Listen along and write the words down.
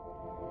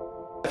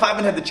If I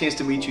haven't had the chance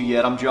to meet you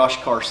yet, I'm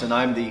Josh Carson.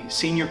 I'm the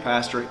senior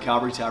pastor at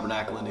Calvary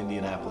Tabernacle in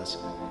Indianapolis.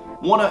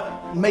 Want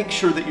to make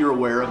sure that you're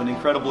aware of an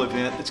incredible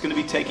event that's going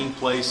to be taking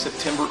place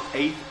September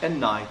 8th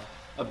and 9th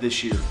of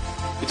this year.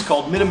 It's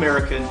called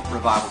Mid-American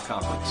Revival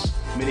Conference.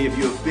 Many of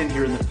you have been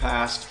here in the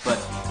past,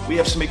 but we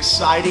have some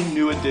exciting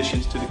new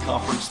additions to the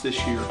conference this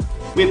year.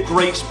 We have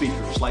great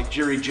speakers like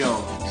Jerry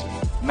Jones,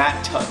 and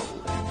Matt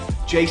Tuttle,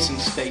 and Jason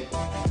Staten.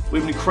 We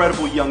have an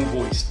incredible young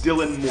voice,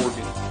 Dylan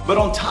Morgan. But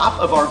on top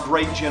of our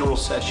great general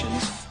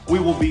sessions, we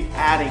will be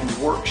adding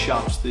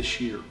workshops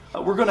this year.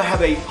 We're going to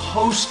have a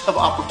host of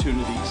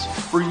opportunities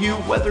for you,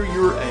 whether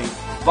you're a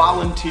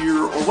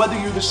volunteer or whether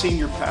you're the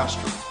senior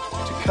pastor,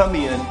 to come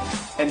in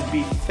and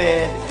be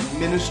fed and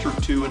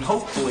ministered to and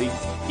hopefully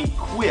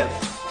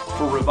equipped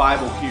for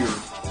revival here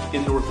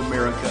in North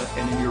America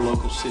and in your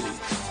local city.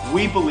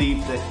 We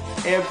believe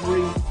that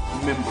every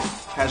member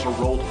has a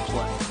role to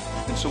play.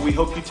 And so we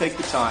hope you take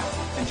the time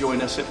and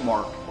join us at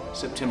Mark,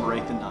 September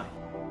 8th and 9th.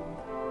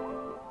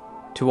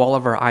 To all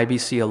of our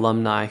IBC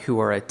alumni who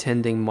are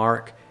attending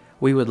Mark,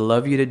 we would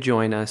love you to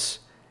join us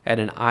at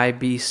an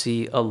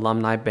IBC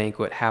alumni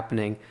banquet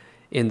happening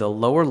in the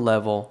lower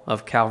level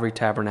of Calvary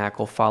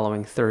Tabernacle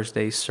following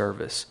Thursday's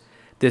service.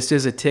 This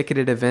is a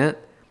ticketed event.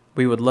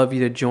 We would love you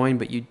to join,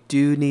 but you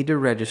do need to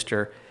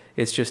register.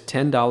 It's just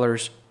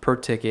 $10 per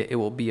ticket. It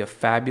will be a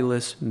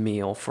fabulous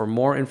meal. For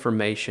more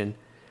information,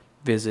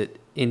 visit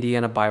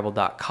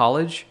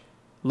indianabible.college,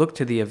 look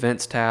to the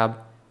events tab,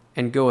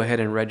 and go ahead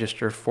and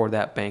register for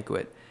that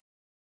banquet.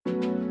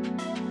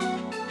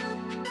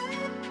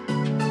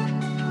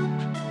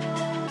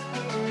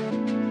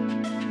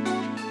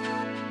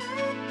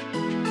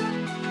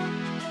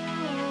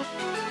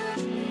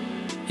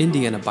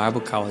 Indiana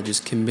Bible College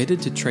is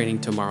committed to training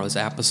tomorrow's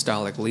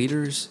apostolic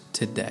leaders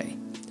today.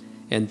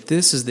 And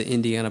this is the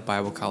Indiana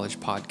Bible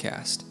College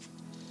podcast.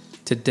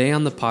 Today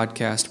on the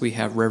podcast, we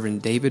have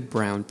Reverend David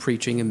Brown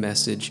preaching a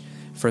message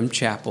from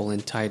chapel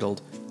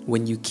entitled,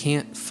 When You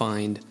Can't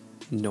Find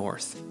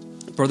North.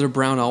 Brother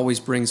Brown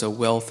always brings a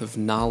wealth of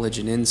knowledge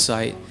and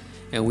insight,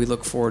 and we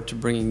look forward to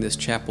bringing this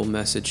chapel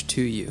message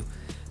to you.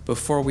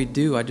 Before we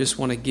do, I just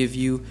want to give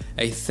you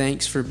a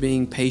thanks for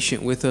being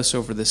patient with us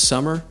over the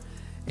summer,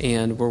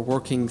 and we're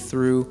working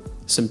through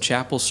some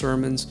chapel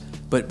sermons,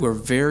 but we're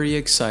very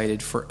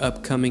excited for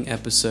upcoming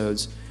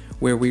episodes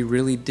where we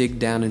really dig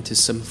down into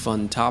some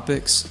fun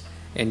topics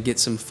and get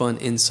some fun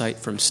insight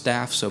from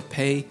staff, so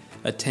pay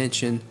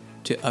attention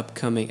to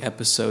upcoming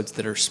episodes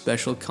that are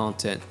special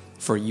content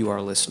for you,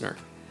 our listener.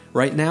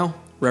 Right now,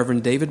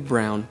 Reverend David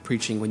Brown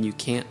preaching When You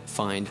Can't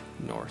Find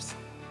North.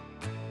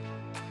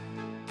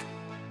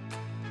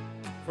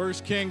 1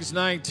 Kings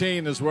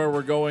 19 is where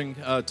we're going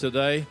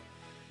today,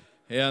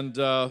 and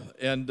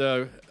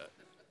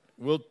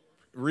we'll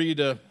read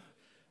a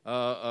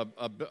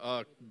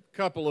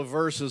couple of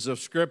verses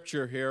of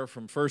Scripture here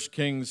from 1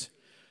 Kings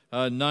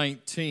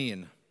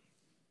 19.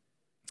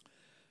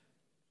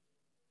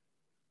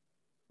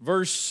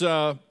 Verse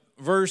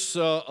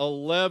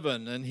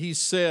 11, and he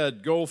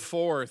said, Go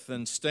forth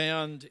and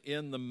stand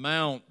in the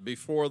mount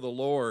before the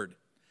Lord.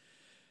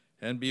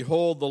 And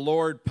behold, the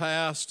Lord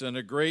passed, and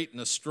a great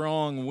and a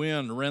strong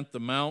wind rent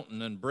the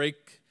mountain and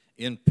brake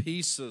in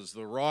pieces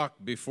the rock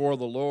before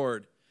the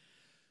Lord.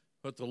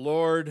 But the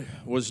Lord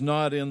was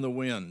not in the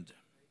wind.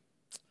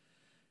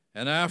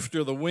 And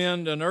after the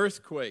wind, an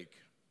earthquake,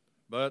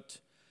 but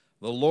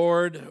the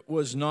Lord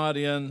was not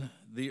in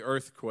the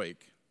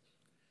earthquake.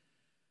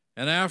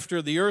 And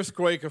after the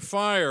earthquake, a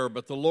fire,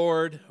 but the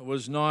Lord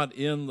was not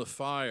in the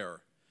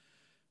fire.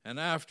 And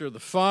after the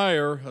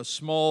fire, a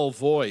small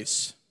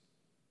voice.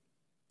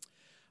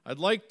 I'd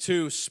like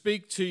to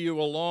speak to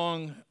you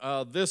along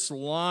this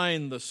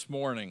line this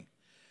morning.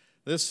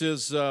 This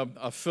is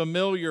a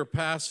familiar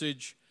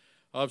passage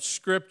of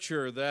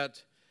Scripture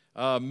that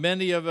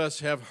many of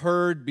us have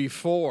heard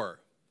before.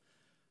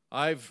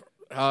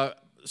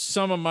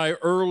 Some of my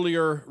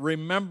earlier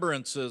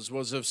remembrances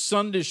was of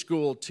Sunday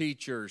school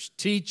teachers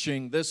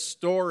teaching this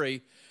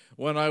story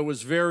when I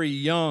was very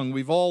young.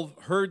 We've all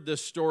heard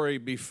this story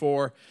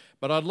before,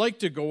 but I'd like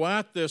to go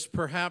at this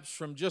perhaps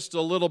from just a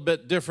little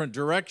bit different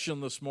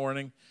direction this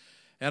morning,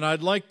 and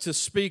I'd like to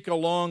speak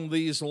along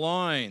these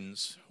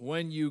lines.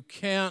 When you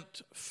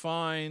can't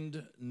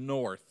find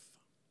north.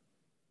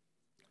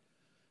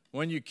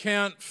 When you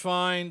can't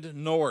find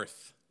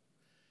north.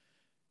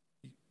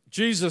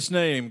 Jesus'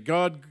 name,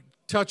 God,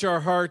 touch our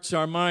hearts,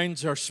 our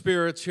minds, our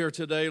spirits here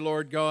today,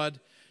 Lord God.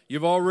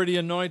 You've already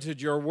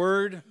anointed your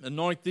word.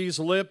 Anoint these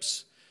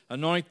lips.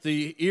 Anoint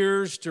the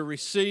ears to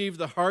receive,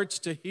 the hearts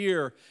to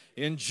hear.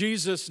 In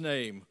Jesus'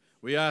 name,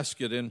 we ask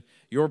it. In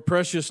your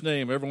precious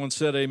name, everyone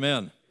said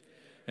amen.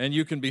 And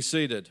you can be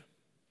seated.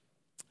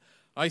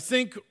 I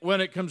think when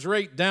it comes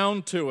right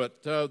down to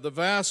it, the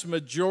vast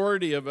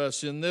majority of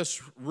us in this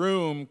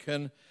room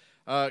can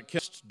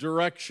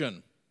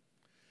direction.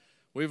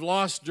 We've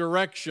lost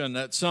direction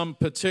at some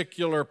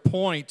particular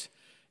point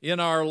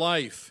in our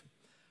life.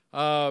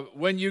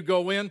 When you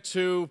go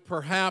into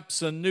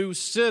perhaps a new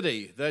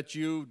city that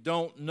you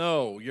don't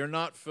know, you're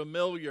not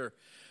familiar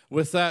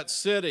with that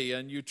city,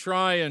 and you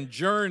try and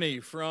journey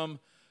from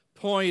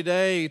point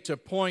A to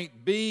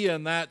point B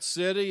in that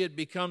city, it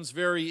becomes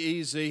very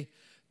easy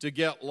to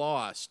get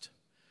lost.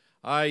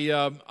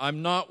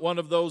 I'm not one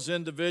of those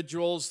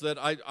individuals that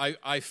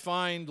I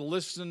find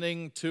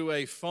listening to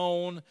a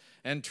phone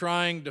and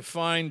trying to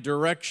find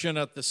direction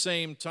at the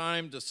same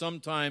time to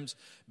sometimes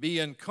be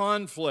in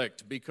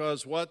conflict,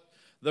 because what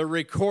the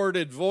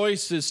recorded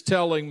voice is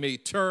telling me,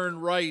 turn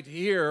right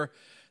here,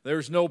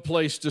 there's no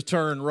place to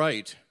turn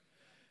right.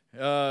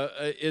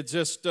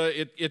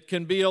 It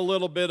can be a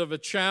little bit of a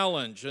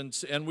challenge,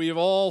 and we've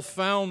all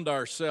found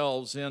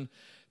ourselves in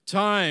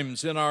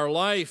times in our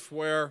life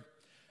where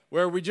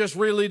we just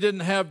really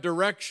didn't have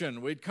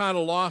direction. We'd kind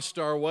of lost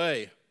our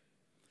way.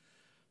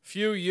 A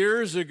few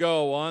years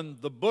ago on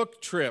the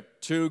book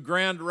trip to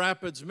Grand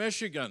Rapids,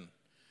 Michigan,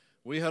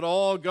 we had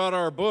all got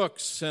our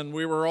books, and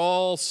we were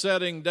all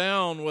sitting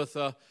down with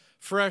a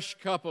fresh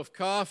cup of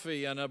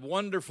coffee and a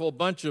wonderful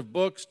bunch of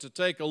books to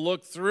take a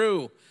look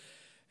through.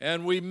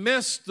 And we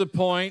missed the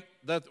point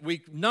that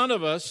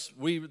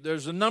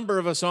there's a number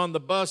of us on the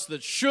bus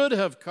that should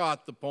have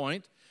caught the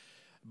point,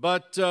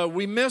 but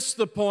we missed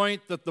the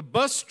point that the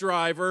bus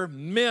driver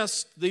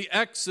missed the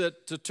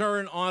exit to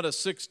turn onto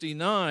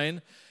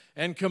 69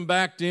 and come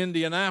back to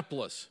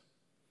Indianapolis.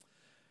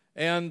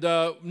 And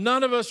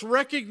none of us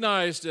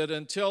recognized it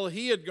until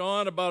he had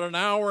gone about an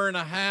hour and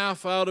a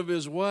half out of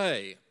his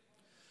way.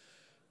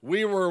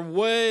 We were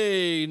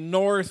way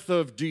north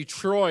of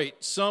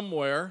Detroit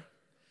somewhere,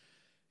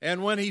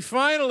 and when he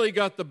finally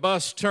got the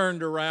bus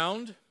turned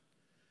around,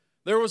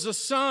 there was a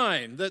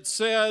sign that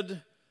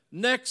said,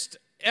 "Next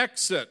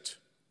exit,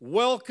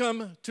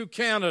 welcome to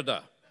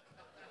Canada."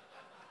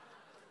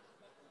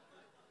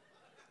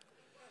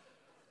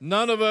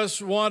 None of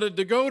us wanted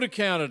to go to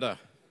Canada.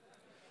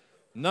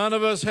 None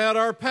of us had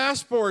our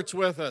passports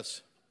with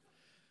us.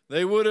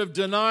 They would have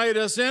denied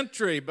us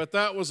entry, but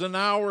that was an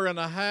hour and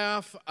a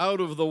half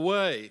out of the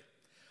way.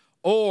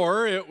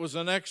 Or it was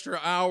an extra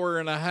hour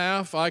and a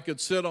half I could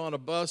sit on a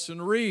bus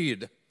and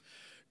read.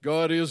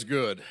 God is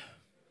good.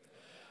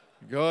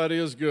 God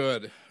is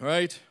good,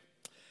 right?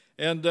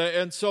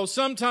 And so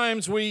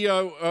sometimes we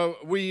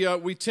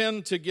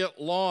tend to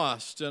get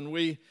lost, and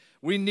we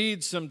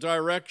need some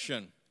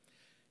direction.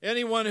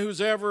 Anyone who's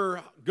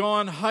ever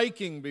gone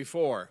hiking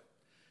before,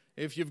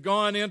 if you've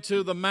gone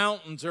into the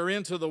mountains or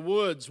into the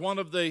woods, one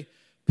of the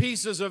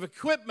pieces of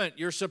equipment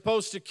you're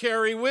supposed to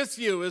carry with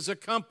you is a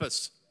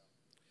compass.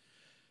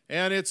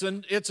 And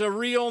it's a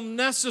real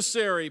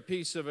necessary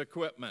piece of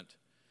equipment.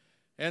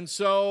 And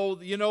so,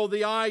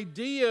 the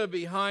idea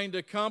behind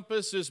a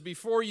compass is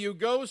before you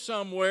go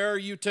somewhere,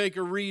 you take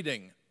a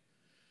reading.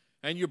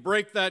 And you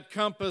break that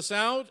compass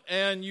out,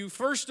 and you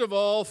first of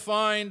all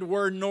find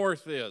where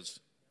north is.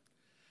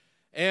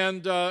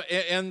 And so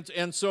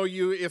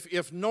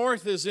if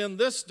north is in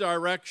this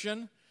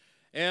direction,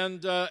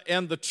 and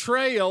the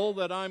trail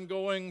that I'm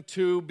going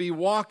to be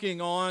walking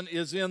on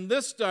is in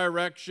this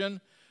direction,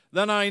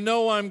 then I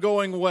know I'm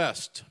going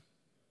west,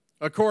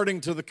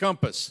 according to the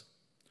compass.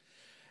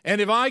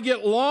 And if I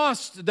get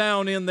lost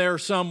down in there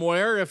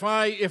somewhere, if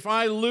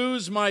I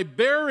lose my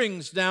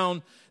bearings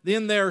down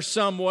in there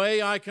some way,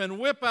 I can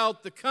whip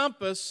out the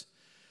compass.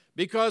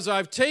 Because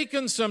I've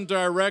taken some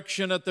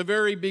direction at the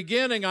very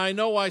beginning, I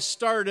know I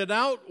started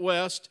out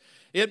west.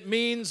 It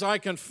means I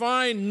can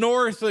find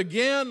north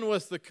again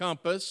with the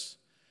compass,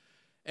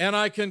 and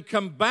I can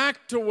come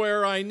back to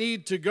where I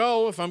need to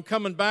go if I'm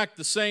coming back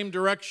the same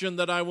direction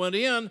that I went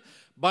in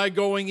by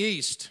going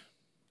east.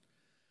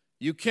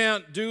 You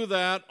can't do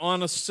that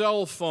on a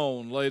cell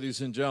phone,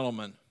 ladies and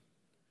gentlemen.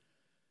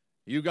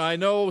 I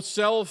know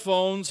cell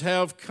phones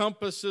have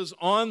compasses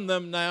on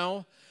them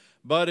now,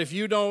 but if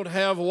you don't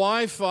have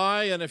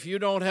Wi-Fi and if you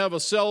don't have a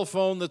cell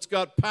phone that's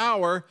got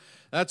power,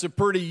 that's a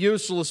pretty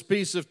useless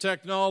piece of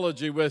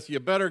technology with you.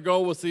 Better go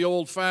with the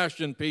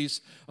old-fashioned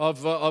piece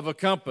of a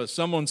compass.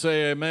 Someone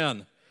say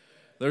amen.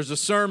 There's a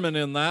sermon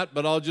in that,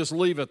 but I'll just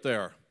leave it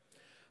there.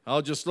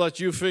 I'll just let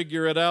you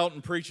figure it out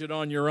and preach it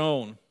on your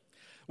own.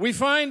 We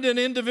find an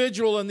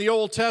individual in the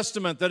Old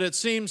Testament that it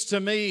seems to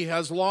me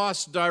has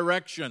lost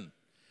direction.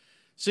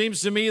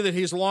 Seems to me that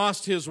he's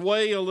lost his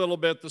way a little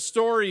bit. The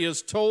story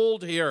is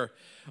told here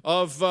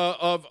of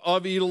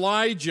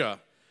Elijah,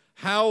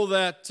 how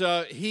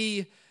that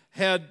he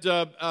had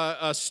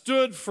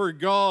stood for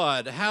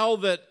God, how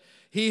that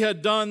he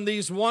had done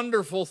these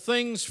wonderful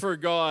things for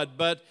God,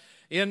 but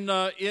in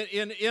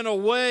a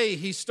way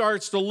he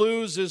starts to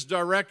lose his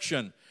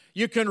direction.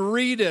 You can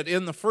read it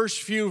in the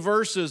first few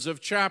verses of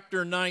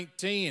chapter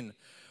 19,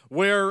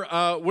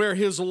 where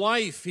his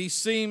life he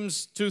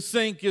seems to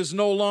think is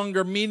no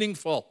longer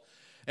meaningful.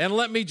 And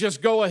let me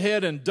just go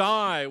ahead and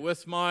die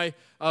with my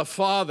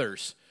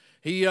fathers.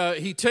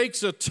 He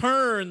takes a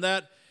turn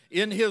that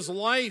in his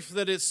life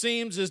that it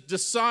seems is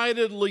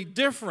decidedly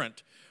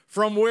different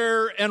from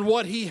where and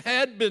what he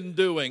had been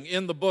doing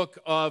in the book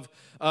of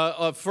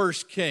 1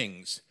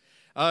 Kings.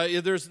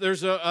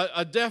 There's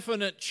a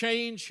definite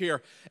change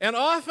here. And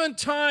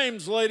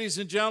oftentimes, ladies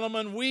and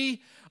gentlemen,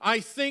 we I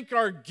think,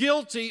 are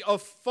guilty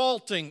of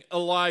faulting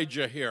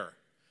Elijah here.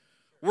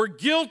 We're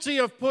guilty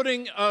of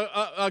putting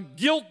a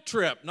guilt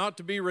trip, not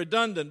to be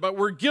redundant, but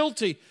we're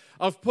guilty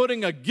of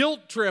putting a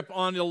guilt trip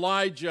on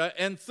Elijah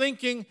and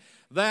thinking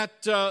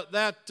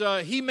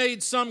that he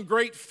made some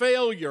great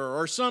failure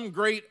or some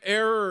great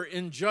error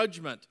in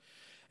judgment.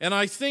 And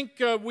I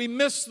think we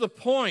miss the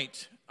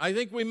point. I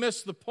think we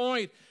miss the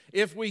point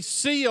if we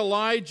see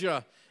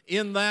Elijah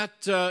in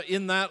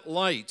that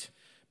light.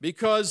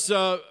 Because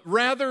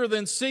rather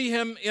than see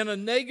him in a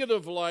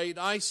negative light,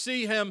 I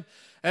see him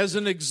as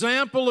an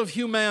example of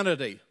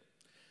humanity.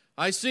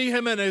 I see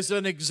him as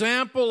an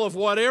example of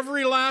what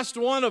every last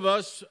one of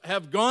us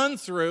have gone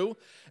through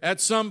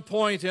at some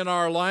point in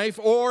our life.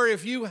 Or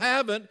if you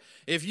haven't,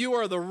 if you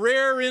are the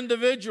rare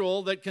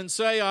individual that can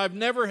say, I've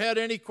never had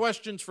any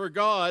questions for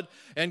God,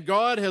 and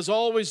God has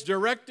always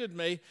directed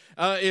me,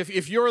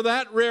 if you're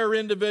that rare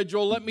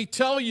individual, let me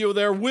tell you,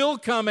 there will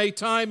come a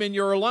time in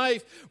your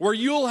life where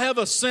you'll have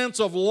a sense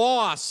of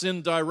loss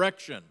in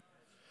direction.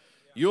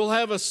 You'll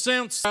have a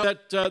sense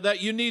that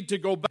you need to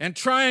go back and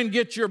try and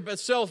get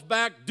yourself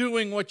back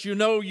doing what you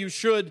know you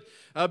should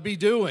be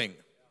doing.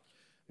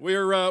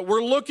 We're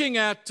looking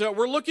at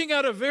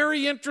a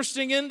very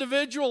interesting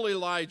individual,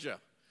 Elijah.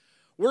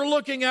 We're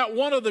looking at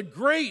one of the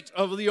great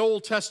of the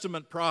Old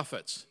Testament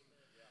prophets,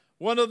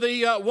 one of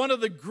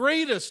the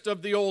greatest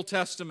of the Old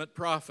Testament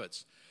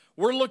prophets.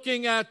 We're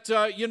looking at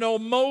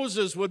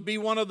Moses would be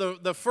one of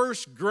the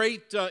first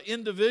great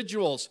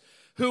individuals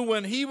who,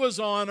 when he was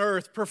on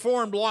earth,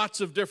 performed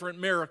lots of different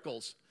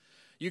miracles.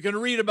 You can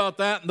read about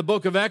that in the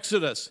book of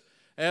Exodus,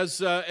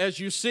 as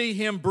you see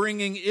him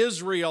bringing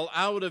Israel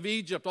out of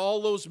Egypt,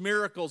 all those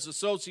miracles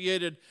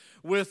associated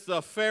with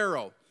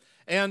Pharaoh.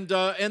 And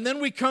then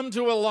we come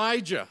to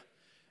Elijah,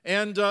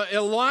 and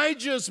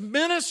Elijah's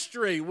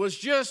ministry was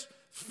just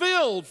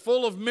full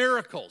of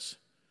miracles.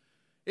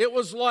 It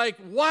was like,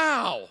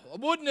 wow,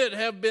 wouldn't it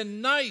have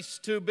been nice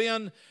to have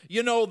been,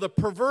 the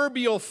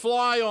proverbial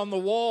fly on the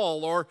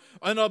wall or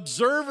an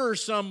observer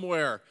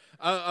somewhere,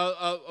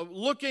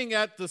 looking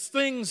at the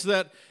things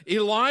that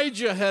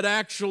Elijah had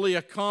actually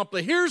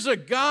accomplished. Here's a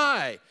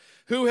guy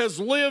who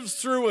has lived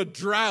through a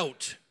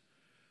drought.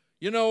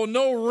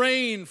 No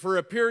rain for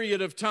a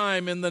period of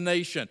time in the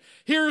nation.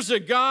 Here's a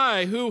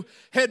guy who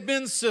had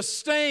been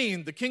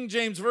sustained. The King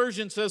James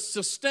Version says,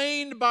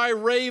 sustained by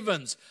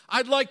ravens.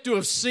 I'd like to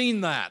have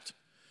seen that.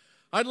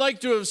 I'd like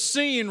to have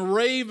seen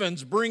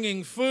ravens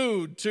bringing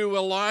food to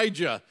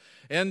Elijah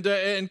and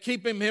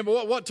keeping him.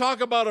 Talk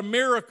about a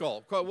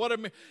miracle.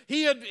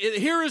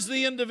 Here is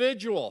the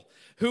individual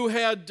who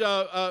had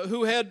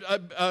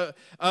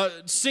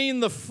seen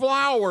the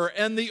flour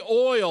and the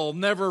oil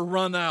never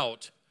run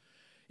out.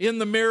 In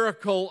the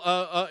miracle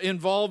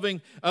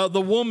involving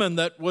the woman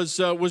that was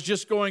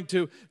just going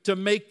to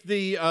make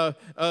the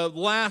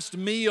last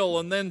meal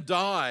and then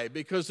die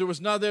because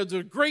there's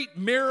a great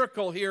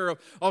miracle here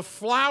of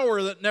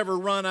flour that never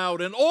run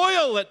out and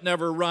oil that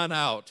never run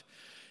out.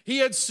 He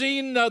had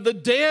seen the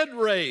dead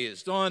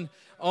raised on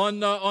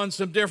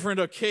some different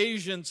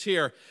occasions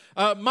here.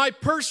 My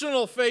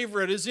personal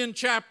favorite is in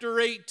chapter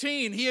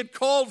 18. He had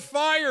called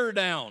fire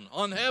down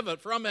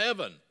from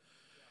heaven.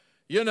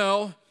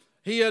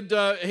 He had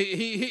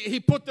he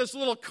put this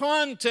little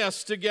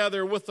contest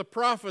together with the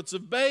prophets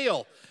of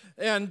Baal,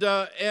 and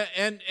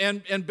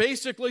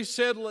basically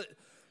said,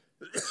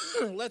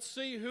 let's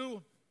see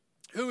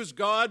whose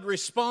God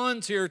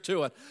responds here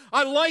to it.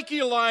 I like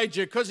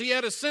Elijah because he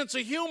had a sense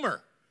of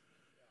humor.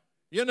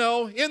 In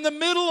the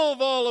middle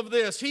of all of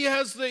this, he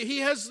has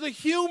the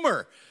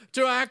humor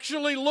to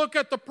actually look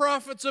at the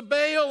prophets of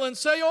Baal and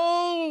say,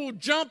 oh,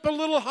 jump a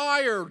little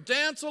higher,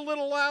 dance a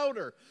little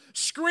louder,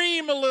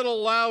 scream a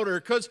little louder,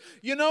 because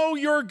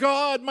your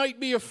God might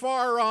be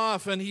afar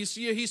off and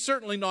he's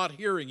certainly not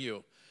hearing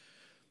you.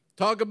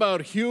 Talk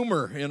about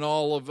humor in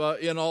all of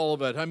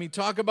it. I mean,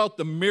 talk about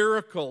the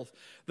miracle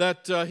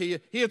that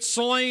he had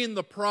slain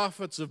the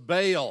prophets of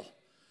Baal.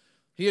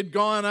 He had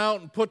gone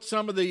out and put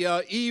some of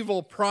the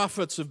evil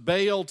prophets of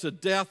Baal to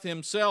death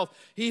himself.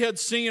 He had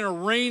seen a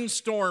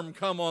rainstorm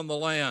come on the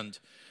land.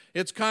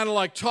 It's kind of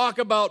like, talk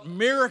about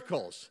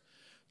miracles.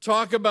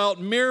 Talk about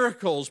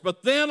miracles.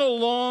 But then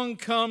along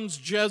comes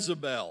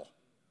Jezebel.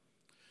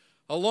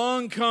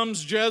 Along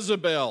comes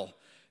Jezebel.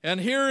 And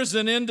here is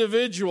an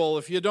individual,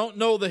 if you don't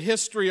know the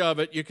history of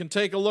it, you can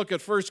take a look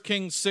at 1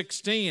 Kings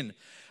 16.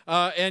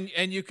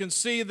 And you can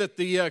see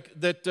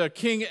that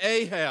King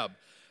Ahab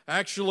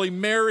actually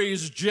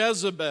marries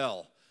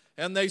Jezebel,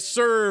 and they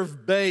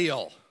serve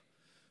Baal.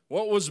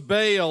 What was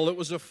Baal? It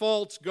was a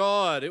false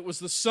god. It was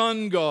the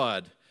sun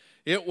god.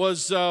 It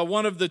was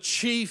one of the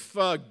chief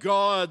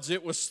gods,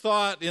 it was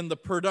thought, in the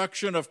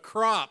production of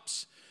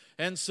crops.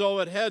 And so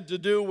it had to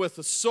do with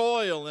the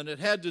soil, and it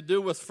had to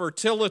do with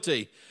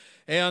fertility.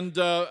 And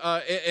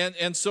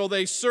so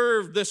they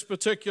served this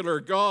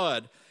particular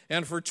god.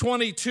 And for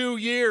 22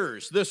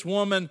 years, this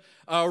woman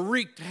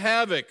wreaked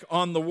havoc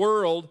on the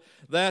world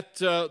that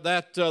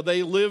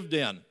they lived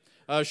in.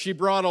 She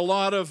brought a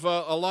lot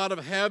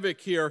of havoc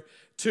here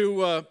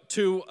to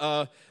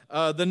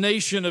the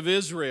nation of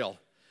Israel.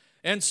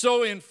 And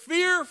so in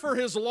fear for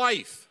his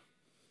life,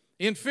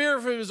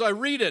 I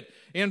read it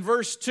in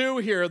verse 2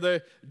 here,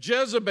 the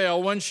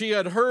Jezebel, when she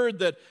had heard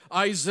that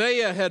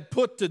Isaiah had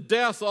put to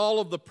death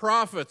all of the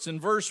prophets, in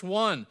verse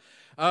 1,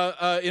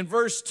 in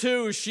verse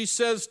 2, she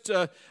says,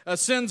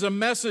 sends a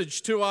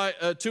message to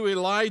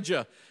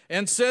Elijah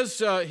and says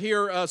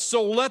here,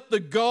 so let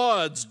the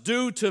gods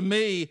do to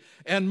me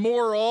and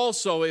more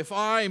also, if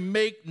I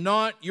make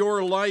not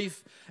your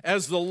life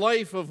as the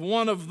life of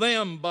one of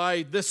them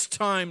by this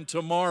time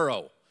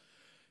tomorrow.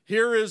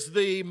 Here is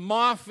the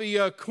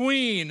mafia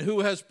queen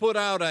who has put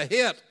out a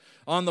hit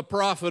on the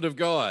prophet of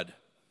God.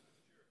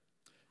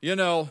 You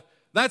know,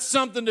 that's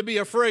something to be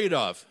afraid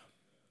of.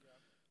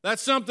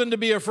 That's something to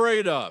be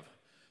afraid of.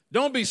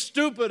 Don't be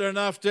stupid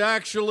enough to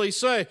actually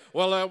say,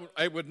 well,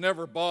 it would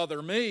never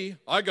bother me.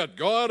 I got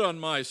God on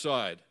my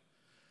side.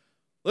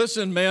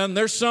 Listen, man,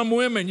 there's some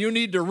women you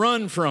need to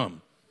run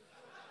from.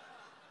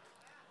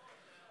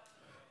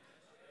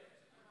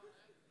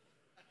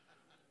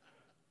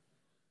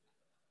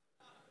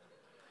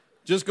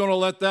 Just going to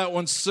let that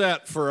one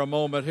set for a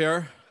moment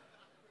here.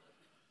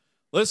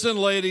 Listen,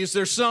 ladies,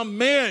 there's some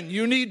men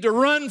you need to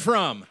run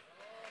from.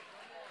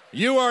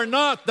 You are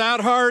not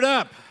that hard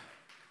up.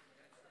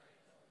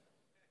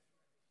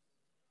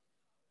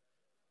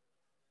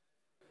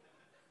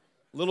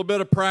 A little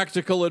bit of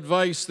practical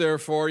advice there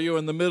for you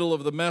in the middle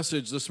of the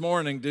message this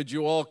morning. Did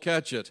you all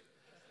catch it?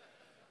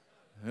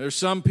 There's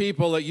some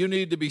people that you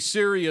need to be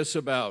serious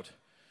about,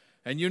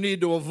 and you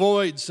need to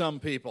avoid some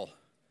people.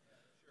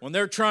 When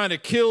they're trying to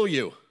kill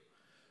you,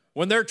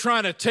 when they're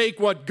trying to take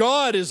what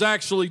God is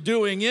actually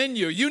doing in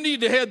you, you need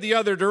to head the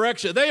other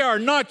direction. They are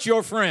not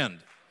your friend.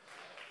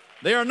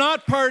 They are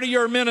not part of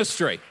your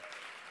ministry.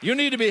 You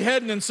need to be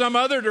heading in some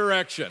other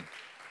direction.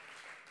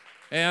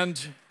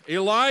 And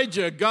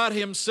Elijah got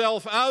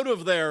himself out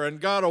of there and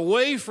got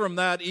away from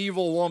that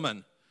evil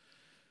woman.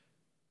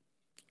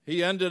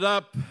 He ended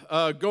up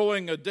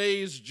going a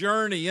day's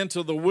journey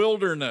into the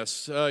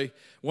wilderness,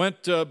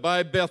 went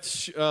by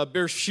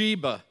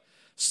Beersheba,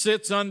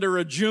 sits under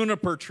a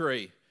juniper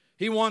tree.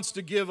 He wants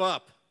to give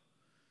up.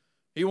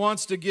 He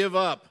wants to give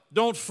up.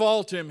 Don't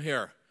fault him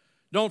here.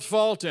 Don't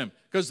fault him,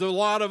 because a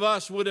lot of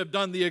us would have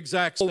done the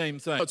exact same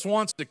thing. It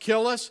wants to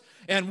kill us,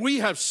 and we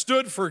have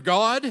stood for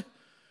God.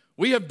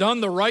 We have done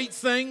the right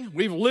thing.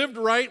 We've lived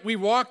right. We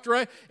walked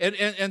right,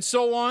 and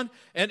so on.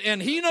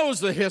 And he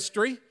knows the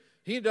history.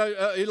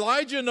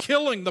 Elijah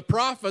killing the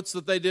prophets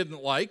that they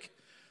didn't like.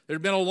 There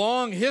had been a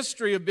long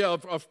history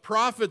of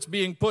prophets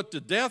being put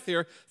to death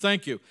here.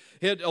 Thank you.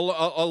 A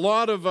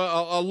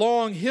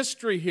long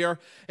history here.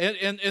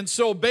 And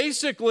so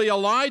basically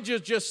Elijah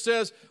just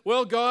says,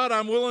 well, God,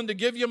 I'm willing to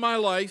give you my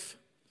life.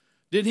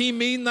 Did he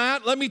mean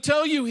that? Let me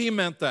tell you, he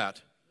meant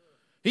that.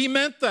 He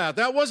meant that.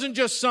 That wasn't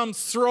just some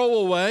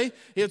throwaway.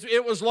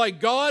 It was like,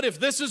 God,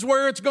 if this is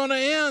where it's going to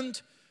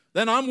end,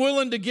 then I'm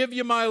willing to give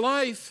you my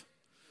life.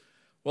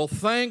 Well,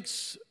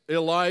 thanks,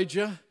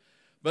 Elijah.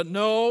 But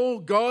no,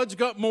 God's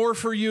got more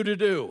for you to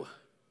do.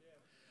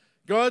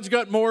 God's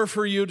got more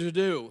for you to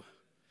do.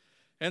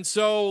 And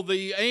so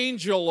the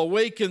angel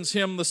awakens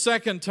him the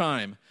second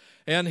time,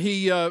 and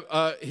he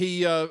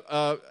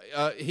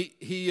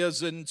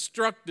is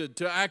instructed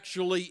to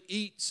actually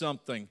eat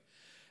something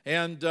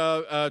and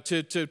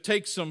to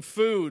take some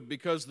food,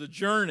 because the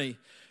journey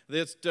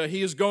that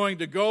he is going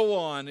to go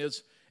on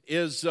is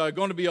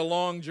going to be a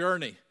long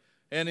journey.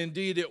 And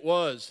indeed it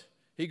was.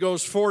 He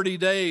goes 40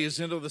 days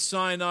into the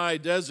Sinai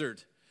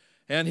desert,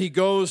 and he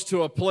goes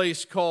to a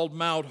place called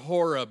Mount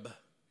Horeb.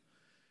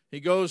 He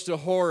goes to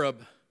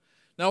Horeb.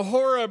 Now,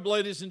 Horeb,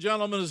 ladies and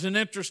gentlemen, is an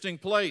interesting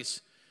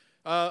place.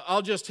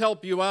 I'll just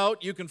help you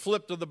out. You can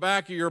flip to the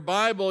back of your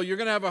Bible. You're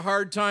going to have a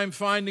hard time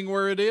finding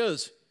where it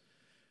is,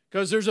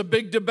 because there's a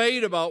big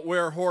debate about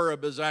where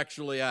Horeb is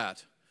actually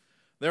at.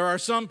 There are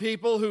some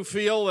people who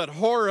feel that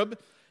Horeb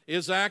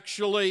is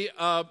actually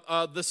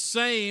the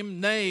same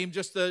name,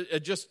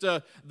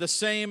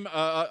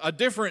 a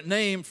different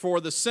name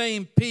for the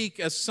same peak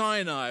as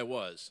Sinai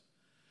was.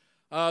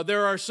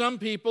 There are some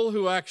people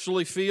who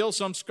actually feel,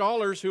 some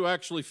scholars who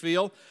actually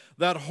feel,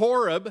 that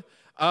Horeb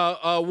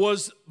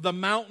was the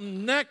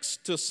mountain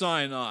next to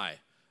Sinai.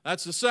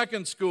 That's the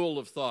second school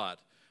of thought.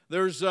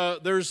 There's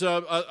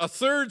a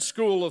third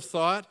school of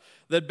thought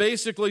that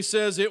basically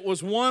says it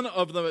was one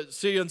of the,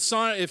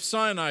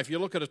 if you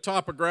look at a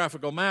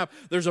topographical map,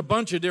 there's a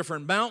bunch of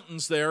different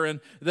mountains there, and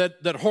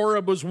that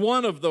Horeb was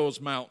one of those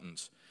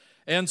mountains.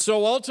 And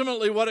so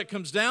ultimately what it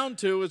comes down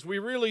to is we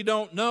really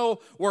don't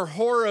know where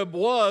Horeb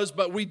was,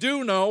 but we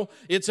do know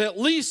it's at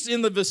least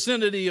in the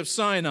vicinity of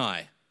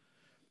Sinai.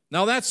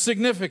 Now that's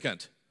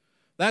significant.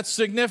 That's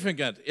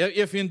significant,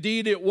 if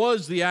indeed it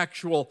was the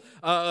actual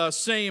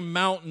same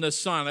mountain as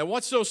Sinai.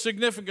 What's so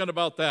significant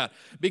about that?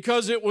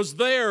 Because it was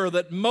there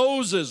that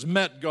Moses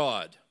met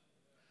God.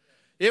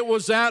 It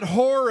was at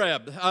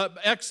Horeb,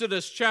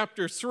 Exodus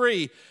chapter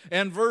 3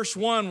 and verse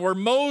 1, where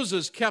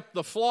Moses kept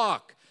the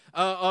flock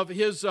of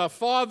his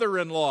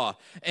father-in-law,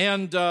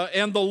 and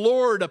the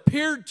Lord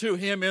appeared to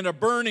him in a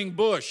burning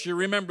bush. You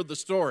remember the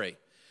story.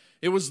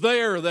 It was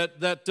there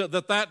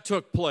that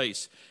took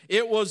place.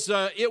 It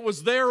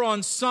was there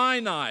on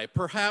Sinai,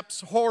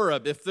 perhaps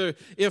Horeb, if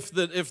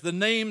the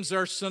names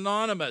are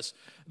synonymous.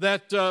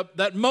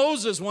 That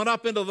Moses went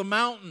up into the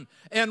mountain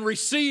and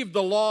received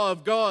the law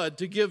of God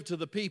to give to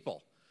the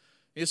people.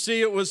 You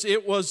see, it was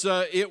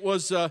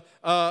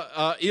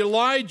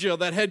Elijah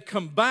that had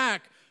come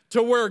back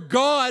to where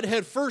God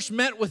had first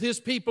met with his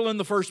people in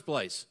the first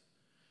place.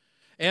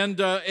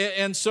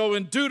 And so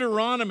in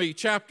Deuteronomy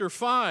chapter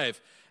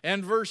 5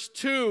 and verse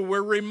 2,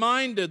 we're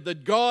reminded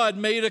that God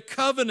made a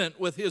covenant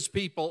with his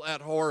people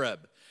at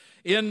Horeb.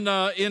 In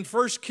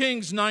 1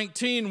 Kings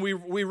 19,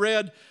 we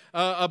read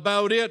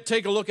about it.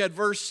 Take a look at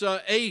verse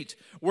 8,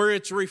 where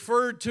it's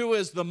referred to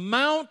as the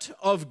Mount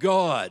of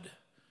God.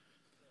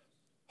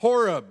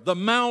 Horeb, the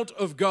Mount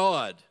of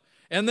God.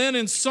 And then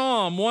in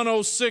Psalm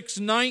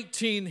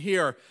 106:19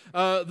 here,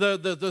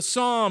 the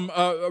Psalm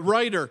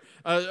writer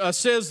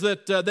says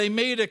that they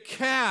made a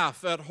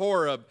calf at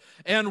Horeb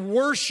and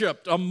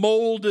worshiped a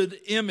molded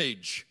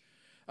image,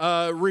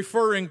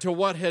 referring to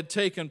what had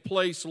taken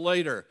place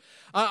later.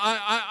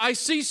 I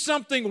see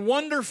something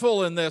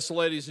wonderful in this,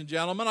 ladies and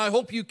gentlemen. I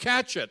hope you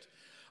catch it.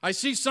 I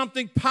see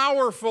something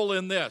powerful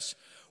in this.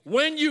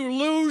 When you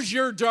lose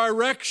your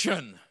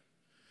direction,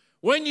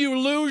 when you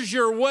lose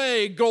your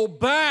way, go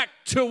back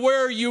to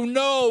where you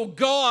know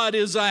God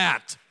is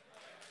at.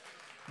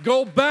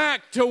 Go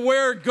back to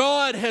where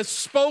God has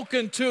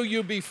spoken to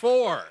you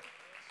before.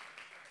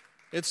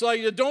 It's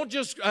like you don't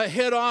just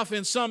head off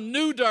in some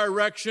new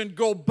direction.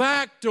 Go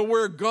back to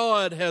where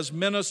God has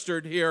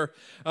ministered here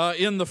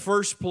in the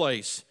first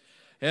place.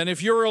 And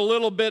if you're a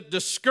little bit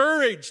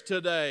discouraged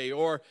today,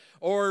 or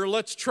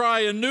let's try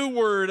a new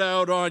word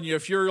out on you,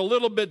 if you're a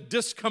little bit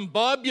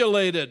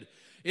discombobulated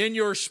in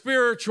your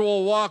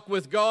spiritual walk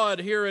with God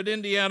here at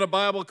Indiana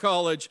Bible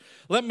College,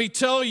 let me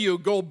tell you,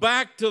 go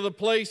back to the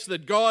place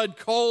that God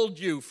called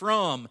you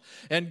from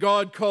and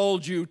God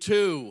called you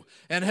to,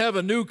 and have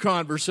a new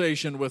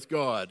conversation with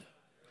God.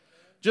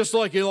 Just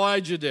like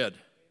Elijah did.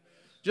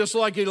 Just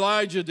like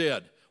Elijah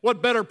did.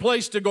 What better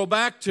place to go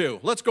back to?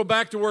 Let's go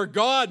back to where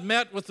God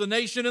met with the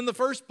nation in the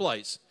first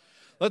place.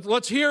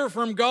 Let's hear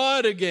from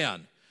God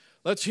again.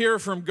 Let's hear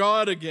from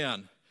God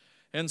again.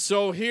 And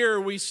so here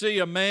we see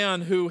a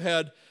man who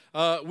had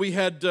really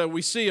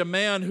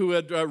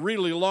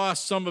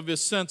lost some of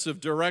his sense of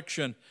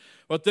direction.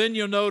 But then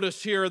you'll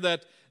notice here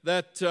that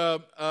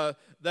the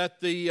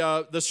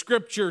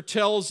Scripture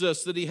tells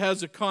us that he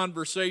has a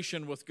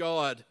conversation with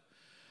God.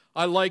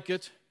 I like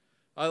it.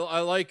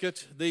 I like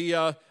it.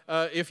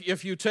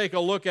 If you take a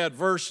look at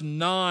verse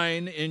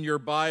 9 in your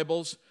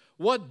Bibles,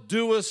 what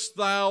doest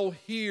thou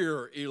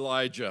here,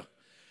 Elijah?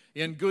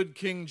 In good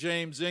King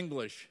James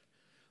English.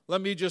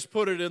 Let me just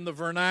put it in the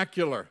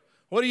vernacular.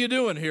 What are you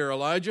doing here,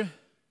 Elijah?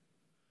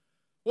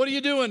 What are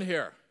you doing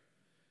here?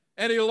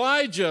 And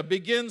Elijah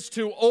begins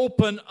to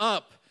open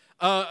up,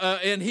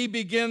 and he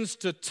begins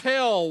to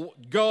tell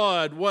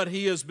God what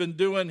he has been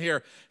doing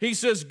here. He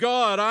says,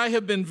 God, I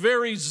have been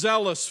very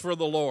zealous for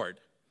the Lord.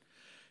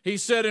 He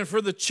said, and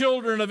for the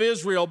children of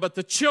Israel, but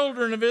the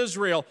children of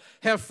Israel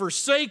have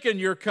forsaken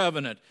your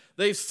covenant.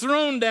 They've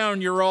thrown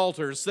down your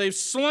altars. They've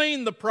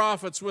slain the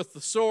prophets with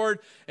the sword,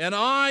 and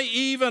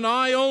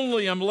I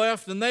only am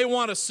left, and they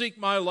want to seek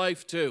my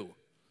life too.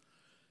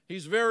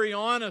 He's very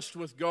honest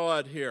with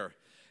God here,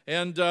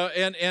 and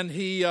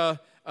he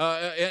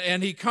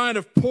kind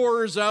of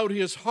pours out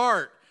his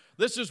heart.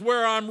 This is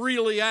where I'm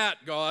really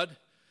at, God.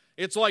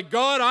 It's like,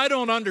 God, I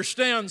don't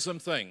understand some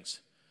things.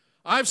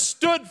 I've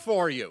stood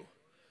for you.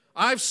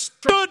 I've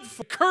stood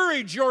for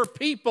encourage your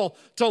people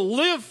to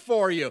live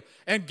for you.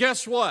 And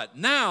guess what?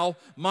 Now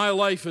my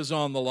life is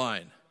on the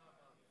line.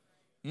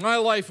 My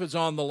life is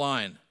on the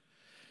line.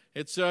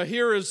 It's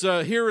here is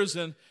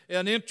an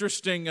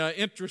interesting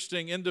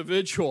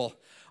individual.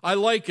 I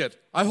like it.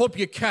 I hope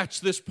you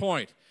catch this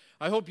point.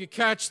 I hope you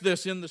catch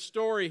this in the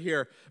story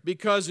here,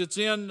 because it's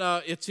in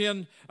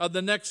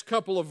the next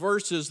couple of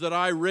verses that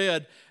I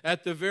read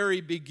at the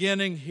very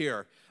beginning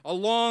here.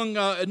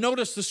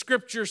 Notice the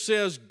Scripture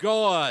says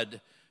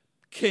God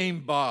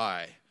came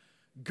by.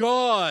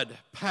 God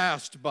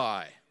passed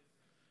by.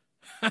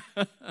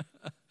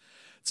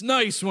 It's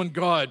nice when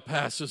God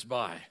passes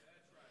by.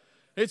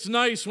 It's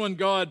nice when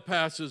God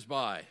passes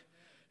by.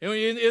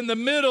 In the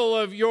middle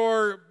of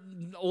your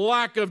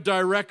lack of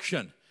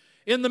direction,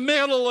 in the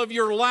middle of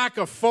your lack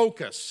of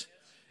focus,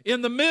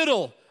 in the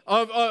middle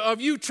of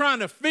you trying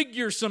to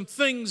figure some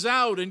things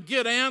out and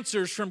get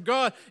answers from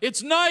God,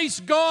 it's nice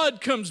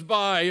God comes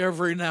by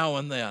every now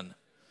and then.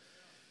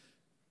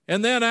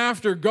 And then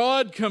after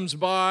God comes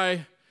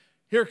by,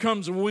 here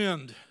comes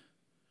wind.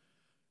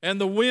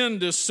 And the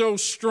wind is so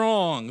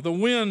strong. The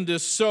wind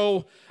is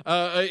so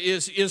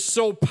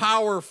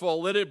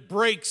powerful that it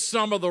breaks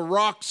some of the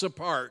rocks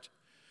apart.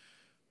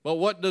 But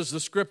what does the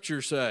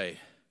Scripture say?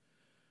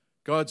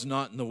 God's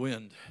not in the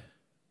wind.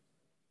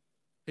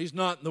 He's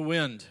not in the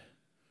wind.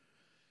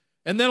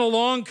 And then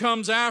along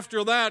comes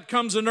after that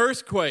comes an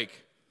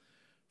earthquake.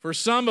 For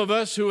some of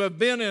us who have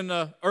been in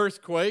an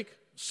earthquake,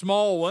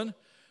 small one,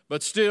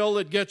 but still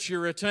it gets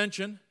your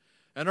attention.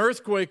 An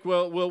earthquake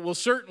will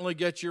certainly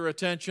get your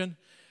attention.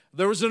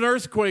 There was an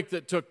earthquake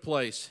that took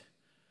place,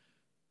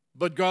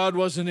 but God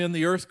wasn't in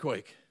the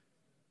earthquake.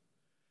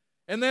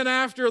 And then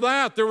after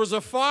that, there was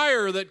a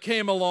fire that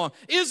came along.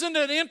 Isn't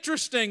it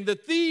interesting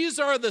that these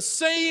are the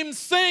same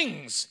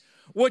things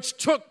which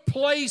took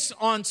place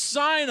on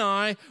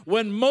Sinai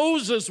when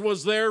Moses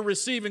was there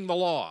receiving the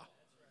law?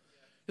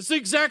 It's the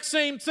exact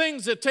same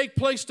things that take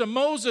place to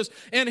Moses.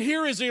 And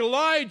here is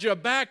Elijah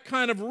back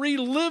kind of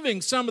reliving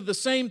some of the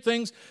same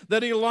things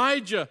that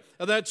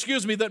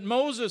that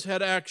Moses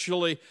had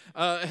actually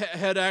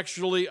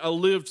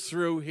lived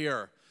through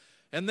here.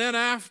 And then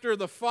after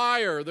the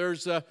fire,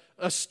 there's a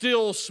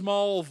still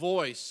small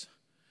voice.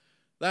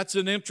 That's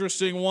an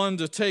interesting one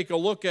to take a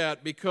look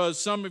at,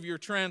 because some of your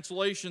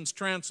translations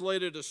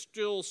translated a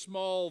still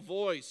small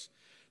voice.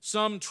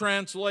 Some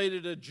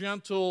translated a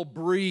gentle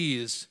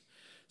breeze.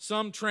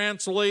 Some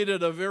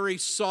translated a very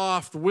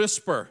soft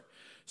whisper.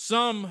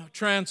 Some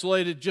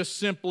translated just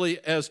simply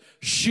as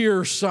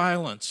sheer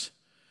silence.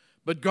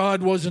 But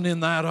God wasn't in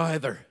that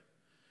either.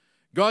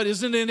 God,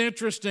 isn't it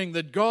interesting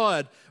that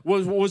God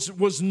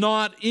was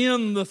not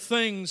in the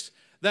things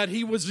that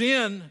he was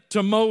in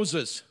to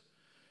Moses?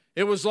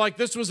 It was like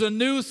this was a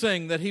new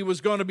thing that he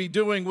was going to be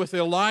doing with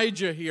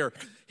Elijah here.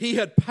 He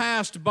had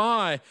passed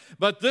by,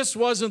 but this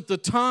wasn't the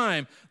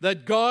time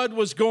that God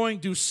was going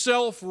to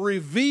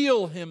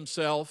self-reveal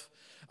himself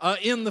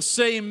in the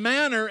same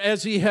manner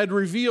as he had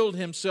revealed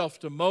himself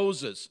to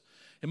Moses.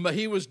 But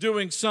he was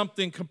doing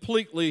something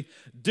completely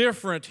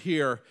different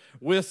here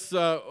with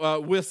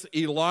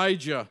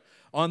Elijah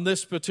on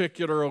this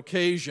particular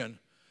occasion.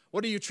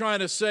 What are you trying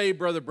to say,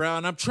 Brother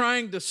Brown? I'm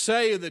trying to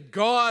say that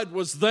God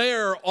was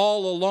there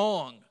all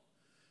along.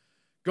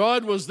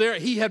 God was there.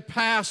 He had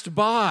passed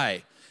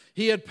by.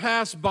 He had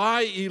passed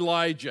by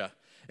Elijah.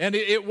 And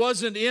it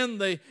wasn't in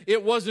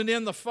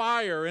the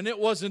fire, and it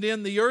wasn't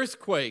in the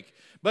earthquake.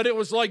 But it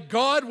was like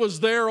God was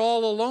there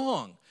all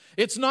along.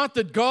 It's not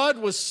that God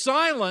was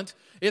silent.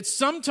 It's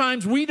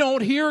sometimes we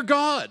don't hear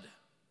God.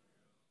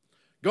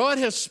 God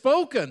has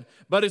spoken,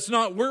 but it's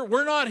not.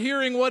 We're not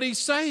hearing what he's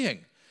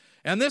saying.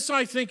 And this,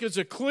 I think, is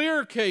a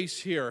clear case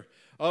here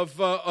of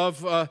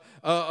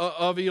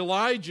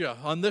Elijah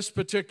on this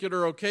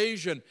particular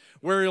occasion,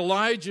 where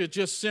Elijah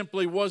just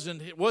simply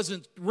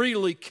wasn't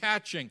really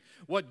catching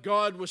what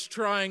God was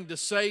trying to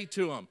say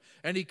to him.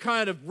 And he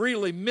kind of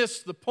really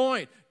missed the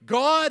point.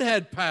 God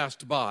had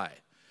passed by.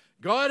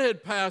 God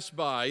had passed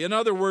by. In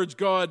other words,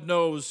 God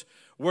knows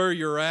where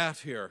you're at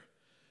here.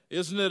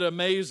 Isn't it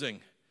amazing?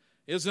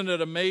 Isn't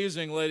it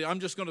amazing, lady? I'm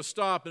just going to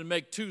stop and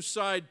make two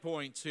side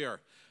points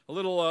here. A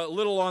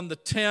little on the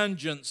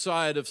tangent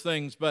side of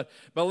things, but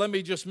let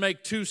me just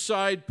make two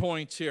side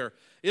points here.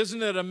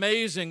 Isn't it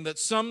amazing that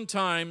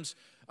sometimes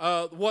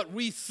what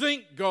we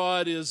think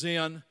God is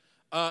in,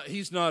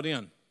 he's not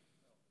in.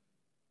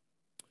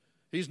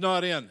 He's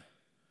not in.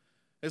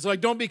 It's like,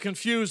 don't be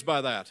confused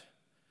by that.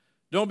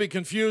 Don't be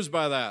confused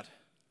by that.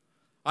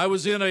 I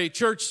was in a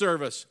church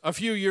service a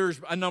few years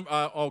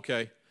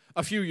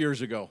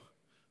ago.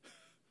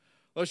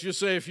 Let's just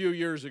say a few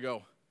years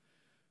ago.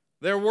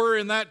 There were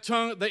in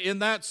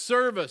that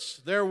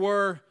service, there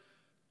were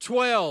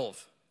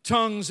 12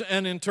 tongues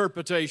and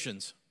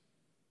interpretations.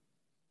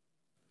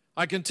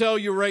 I can tell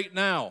you right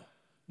now,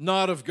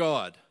 not of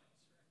God.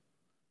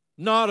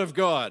 Not of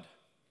God.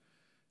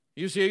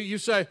 You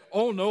say,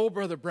 oh no,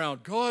 Brother Brown,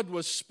 God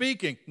was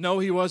speaking. No,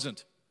 he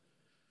wasn't.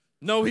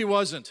 No, he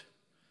wasn't.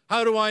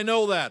 How do I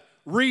know that?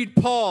 Read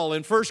Paul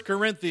in 1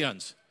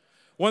 Corinthians.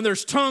 When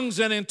there's tongues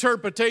and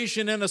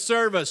interpretation in a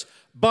service,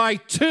 by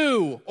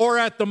 2 or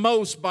at the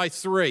most by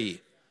 3.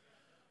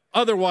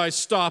 Otherwise,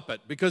 stop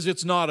it, because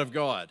it's not of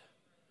God.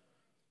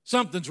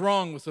 Something's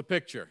wrong with the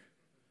picture.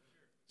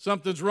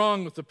 Something's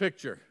wrong with the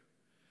picture.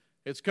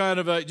 It's kind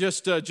of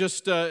just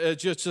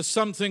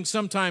something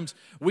sometimes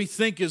we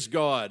think is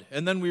God,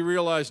 and then we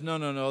realize,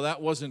 no,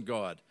 that wasn't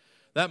God.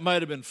 That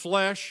might have been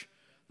flesh.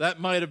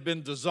 That might have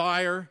been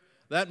desire.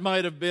 That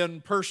might have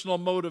been personal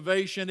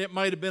motivation. It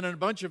might have been a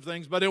bunch of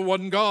things, but it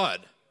wasn't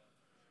God.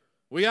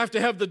 We have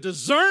to have the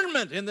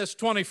discernment in this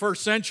 21st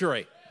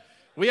century.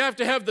 We have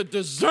to have the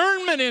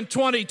discernment in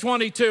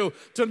 2022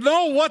 to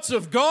know what's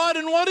of God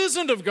and what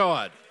isn't of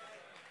God.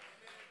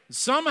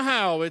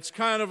 Somehow it's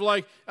kind of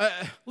like,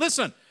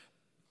 listen,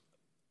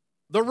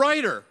 the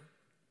writer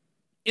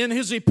in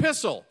his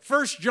epistle,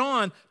 1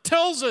 John,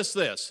 tells us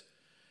this.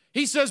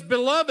 He says,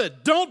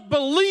 beloved, don't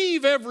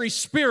believe every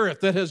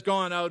spirit that has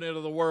gone out into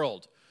the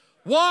world.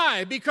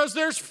 Why? Because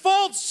there's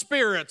false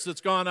spirits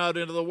that's gone out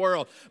into the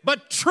world.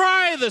 But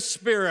try the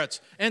spirits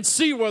and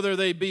see whether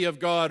they be of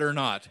God or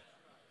not.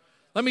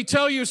 Let me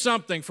tell you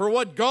something. For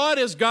what God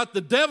has got,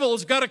 the devil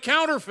has got a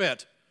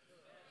counterfeit.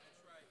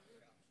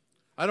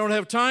 I don't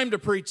have time to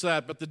preach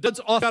that, but the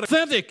devil's got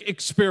authentic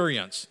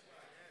experience.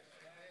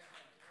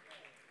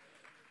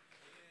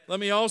 Let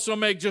me also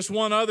make just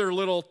one other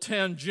little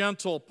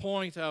tangential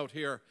point out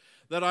here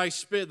that I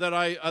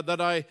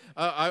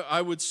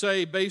would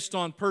say based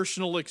on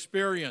personal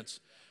experience.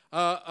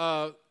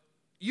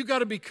 You got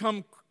to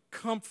become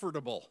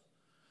comfortable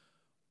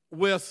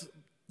with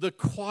the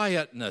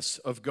quietness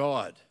of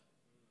God.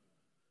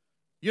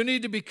 You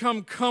need to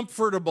become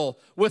comfortable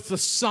with the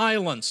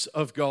silence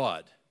of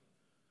God.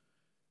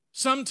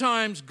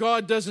 Sometimes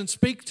God doesn't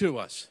speak to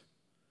us.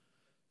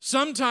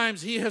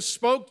 Sometimes He has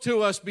spoke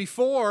to us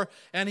before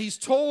and He's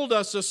told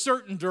us a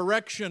certain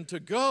direction to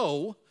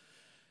go.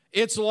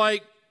 It's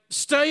like,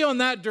 stay on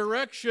that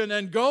direction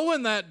and go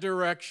in that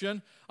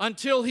direction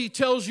until He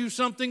tells you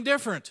something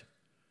different.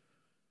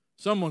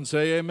 Someone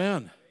say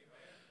amen.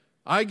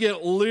 I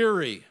get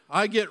leery.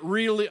 I get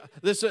really,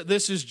 this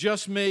is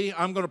just me.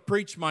 I'm going to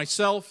preach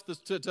myself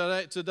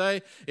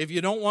today. If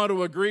you don't want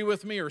to agree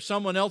with me or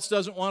someone else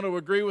doesn't want to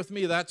agree with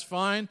me, that's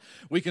fine.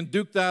 We can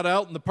duke that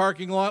out in the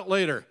parking lot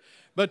later.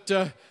 But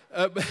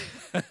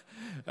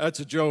that's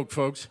a joke,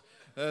 folks.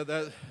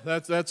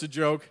 That's a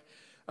joke.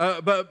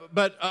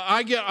 But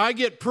I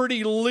get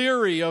pretty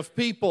leery of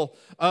people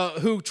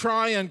who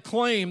try and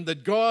claim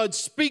that God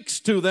speaks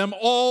to them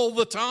all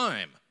the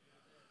time.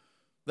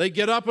 They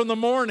get up in the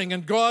morning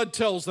and God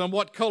tells them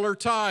what color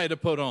tie to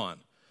put on.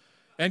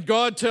 And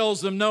God tells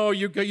them, no,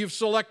 you've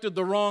selected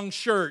the wrong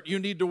shirt. You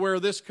need to wear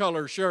this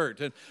color shirt.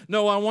 And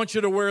no, I want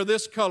you to wear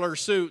this color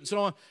suit and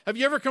so on. Have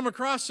you ever come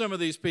across some of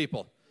these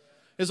people?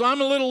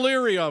 I'm a little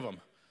leery of them.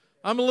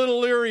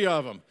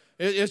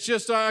 It's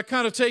just I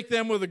kind of take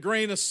them with a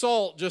grain of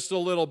salt just a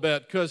little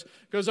bit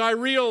because I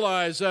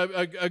realize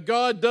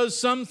God does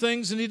some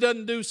things and He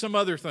doesn't do some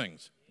other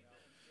things.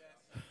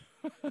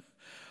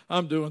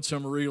 I'm doing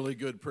some really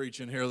good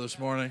preaching here this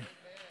morning.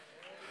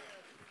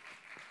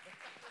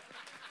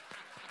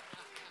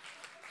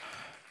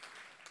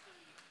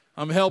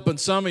 I'm helping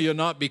some of you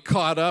not be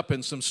caught up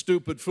in some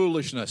stupid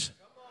foolishness.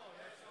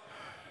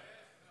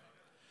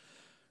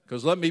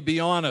 Because let me be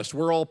honest,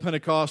 we're all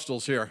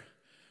Pentecostals here.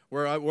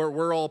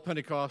 We're all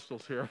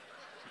Pentecostals here.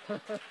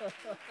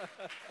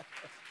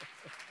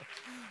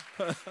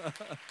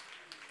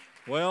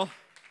 Well,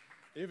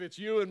 if it's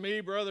you and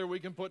me, brother, we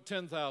can put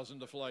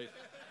 10,000 to flight.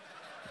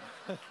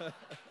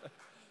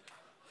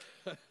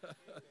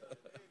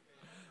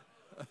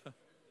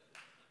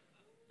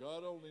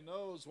 God only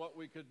knows what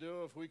we could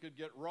do if we could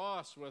get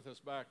Ross with us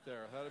back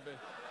there. That'd be...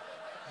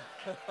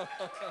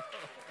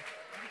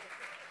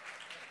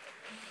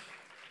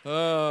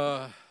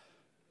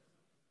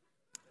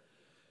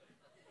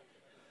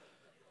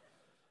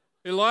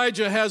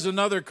 Elijah has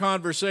another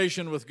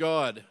conversation with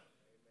God.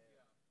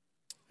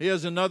 He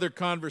has another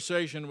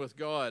conversation with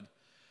God.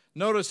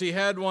 Notice he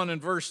had one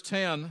in verse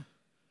 10.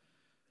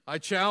 I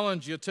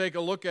challenge you, take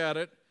a look at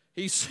it.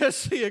 He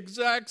says the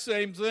exact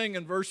same thing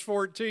in verse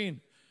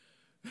 14.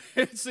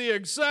 It's the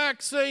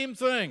exact same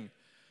thing.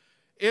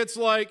 It's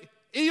like,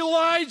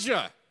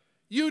 Elijah,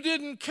 you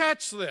didn't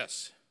catch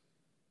this.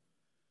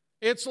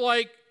 It's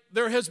like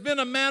there has been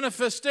a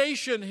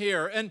manifestation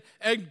here, and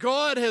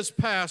God has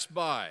passed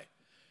by.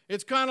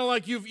 It's kind of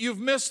like you've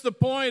missed the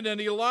point, and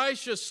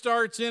Elisha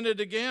starts in it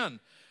again.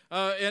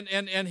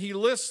 And he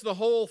lists the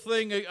whole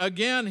thing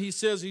again. He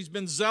says he's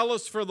been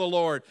zealous for the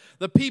Lord.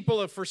 The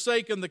people have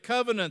forsaken the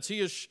covenants. He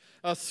has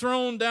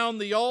thrown down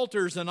the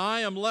altars, and I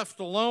am left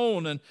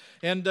alone.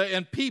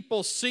 And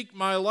people seek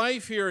my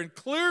life here. And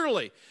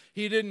clearly,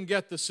 he didn't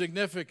get the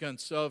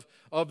significance of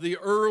the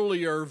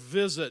earlier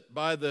visit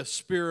by the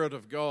Spirit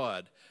of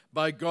God.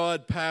 By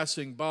God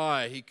passing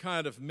by. He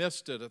kind of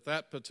missed it at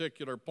that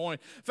particular point.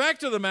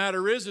 Fact of the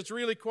matter is, it's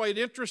really quite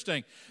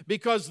interesting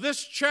because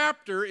this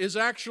chapter is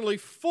actually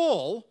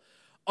full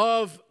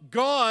of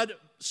God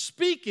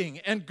speaking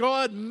and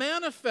God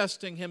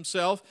manifesting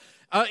Himself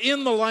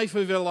in the life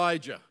of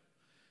Elijah.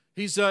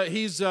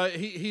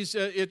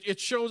 It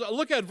shows,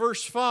 look at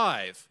verse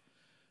 5.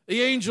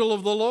 The angel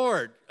of the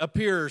Lord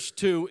appears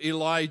to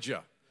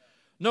Elijah.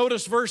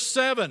 Notice verse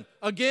 7.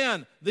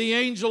 Again, the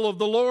angel of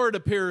the Lord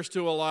appears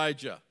to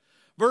Elijah.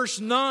 Verse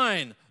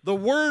 9, the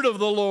word of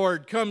the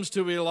Lord comes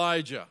to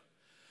Elijah.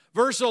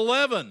 Verse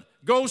 11,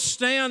 go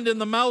stand in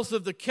the mouth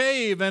of the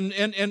cave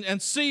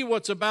and see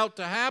what's about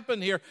to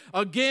happen here.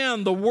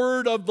 Again, the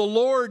word of the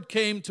Lord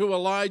came to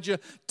Elijah,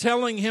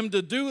 telling him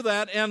to do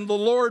that, and the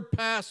Lord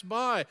passed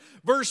by.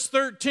 Verse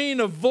 13,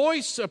 a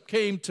voice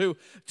came to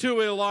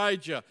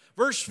Elijah.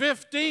 Verse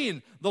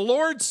 15, the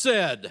Lord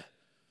said...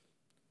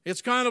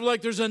 It's kind of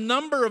like there's a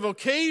number of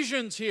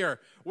occasions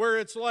here where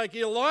it's like,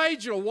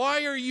 Elijah,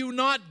 why are you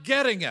not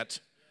getting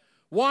it?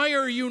 Why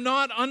are you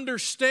not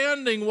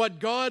understanding what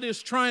God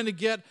is trying to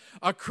get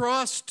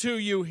across to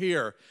you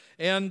here?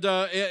 And he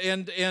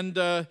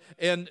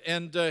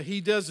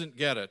doesn't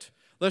get it.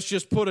 Let's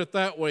just put it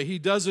that way. He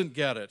doesn't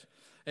get it.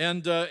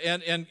 And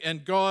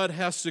God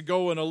has to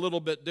go in a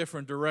little bit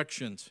different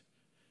directions.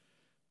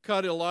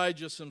 Cut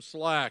Elijah some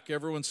slack.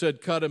 Everyone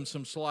said, cut him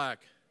some slack.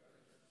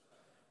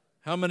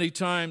 How many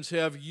times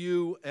have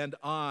you and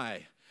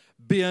I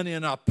been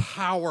in a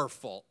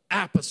powerful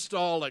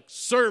apostolic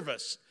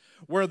service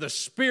where the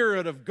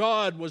Spirit of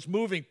God was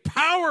moving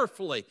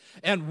powerfully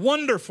and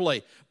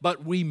wonderfully,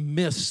 but we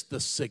missed the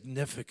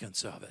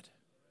significance of it?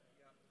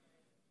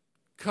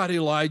 Cut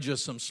Elijah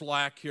some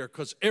slack here,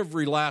 because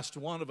every last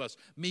one of us,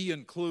 me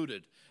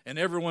included, And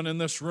everyone in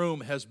this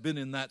room has been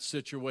in that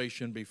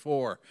situation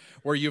before,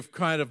 where you've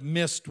kind of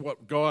missed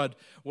what God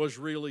was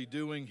really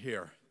doing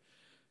here.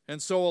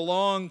 And so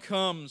along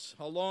comes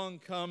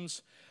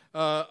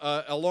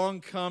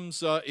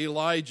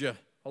Elijah.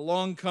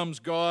 Along comes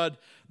God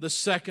the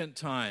second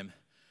time.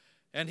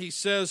 And he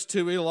says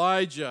to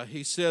Elijah,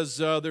 he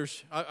says,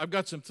 I've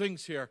got some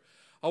things here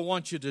I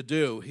want you to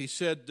do. He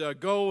said,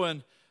 go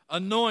and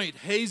anoint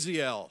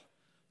Hazael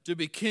to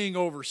be king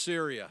over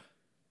Syria.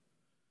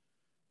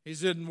 He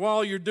said, and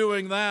while you're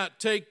doing that,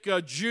 take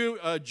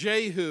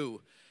Jehu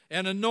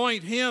and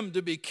anoint him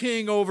to be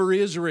king over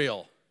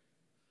Israel.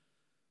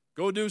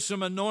 Go do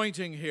some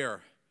anointing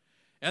here.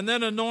 And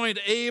then anoint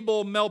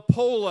Abel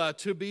Melpolah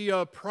to be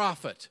a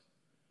prophet.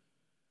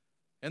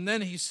 And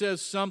then he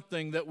says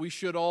something that we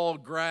should all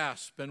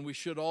grasp and we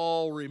should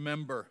all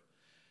remember.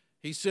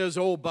 He says,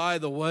 oh, by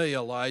the way,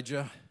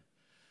 Elijah,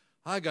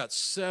 I got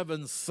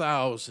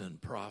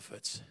 7,000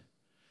 prophets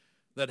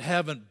that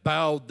haven't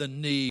bowed the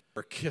knee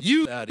or kissed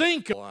you that. You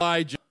think,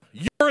 Elijah,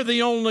 you're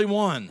the only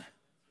one.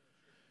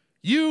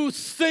 You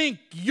think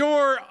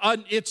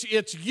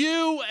it's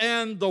you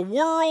and the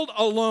world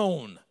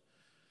alone.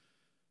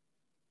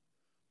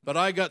 But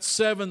I got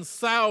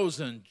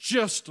 7,000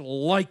 just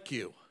like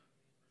you.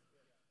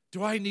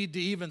 Do I need to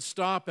even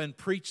stop and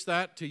preach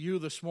that to you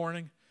this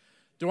morning?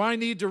 Do I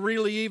need to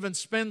really even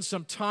spend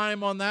some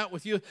time on that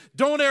with you?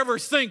 Don't ever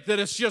think that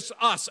it's just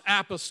us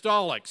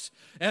apostolics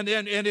and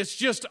it's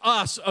just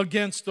us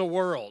against the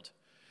world.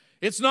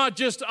 It's not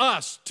just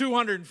us,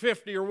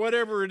 250 or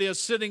whatever it is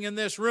sitting in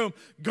this room.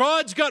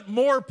 God's got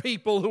more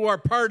people who are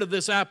part of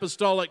this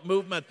apostolic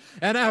movement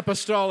and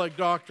apostolic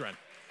doctrine.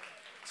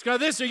 It's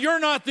got this, you're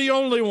not the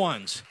only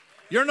ones.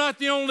 You're not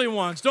the only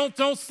ones. Don't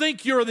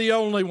think you're the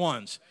only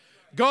ones.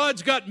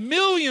 God's got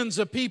millions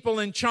of people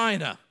in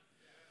China.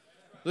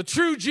 The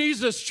True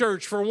Jesus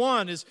Church, for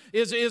one,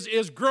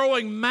 is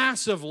growing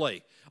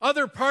massively.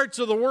 Other parts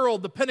of the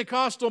world, the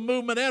Pentecostal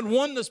movement and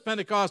oneness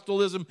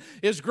Pentecostalism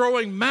is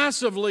growing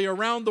massively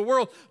around the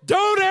world.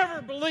 Don't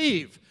ever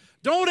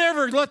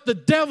let the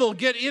devil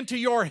get into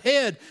your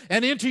head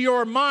and into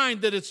your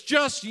mind that it's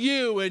just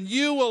you and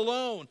you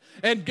alone.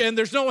 And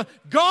there's no one.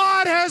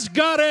 God has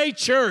got a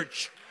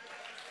church.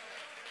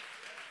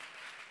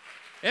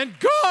 And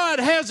God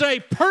has a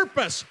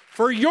purpose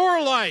for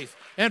your life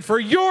and for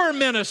your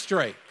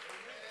ministry.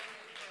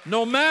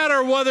 No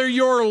matter whether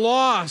you're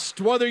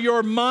lost, whether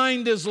your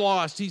mind is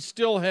lost, He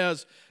still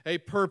has a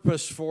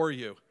purpose for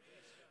you.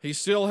 He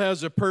still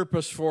has a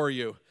purpose for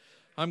you.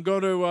 I'm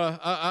going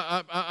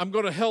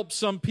to help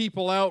some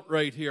people out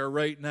right here,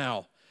 right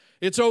now.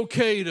 It's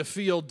okay to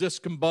feel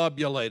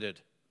discombobulated.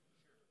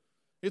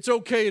 It's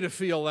okay to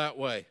feel that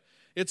way.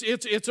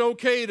 It's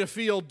okay to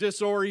feel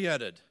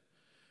disoriented.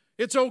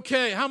 It's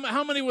okay.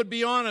 How many would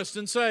be honest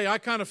and say, I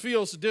kind of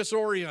feel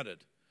disoriented?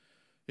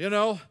 You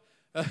know,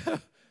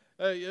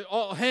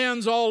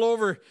 hands all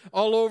over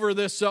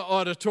this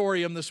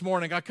auditorium this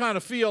morning. I kind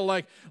of feel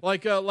like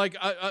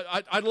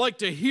I'd like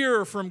to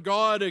hear from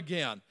God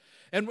again.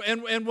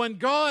 And when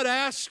God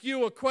asks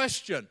you a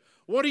question,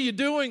 what are you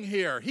doing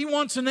here? He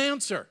wants an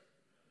answer.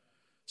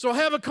 So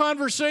have a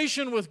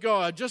conversation with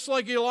God, just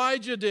like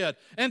Elijah did,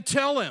 and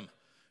tell Him,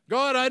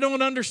 God, I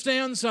don't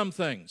understand some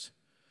things.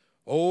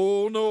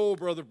 Oh, no,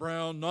 Brother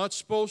Brown, not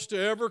supposed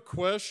to ever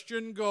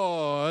question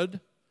God.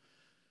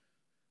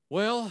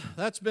 Well,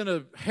 that's been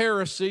a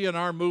heresy in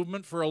our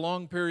movement for a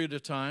long period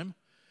of time.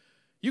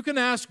 You can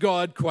ask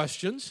God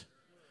questions.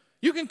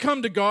 You can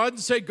come to God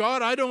and say,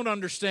 God, I don't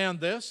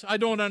understand this. I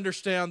don't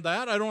understand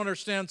that. I don't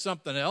understand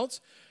something else.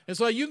 It's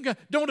like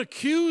don't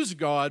accuse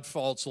God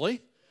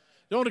falsely.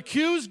 Don't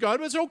accuse God.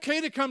 But it's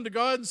okay to come to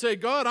God and say,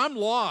 God, I'm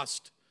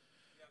lost.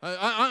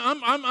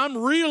 I'm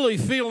really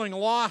feeling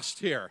lost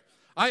here.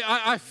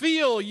 I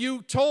feel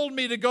you told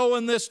me to go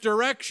in this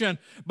direction,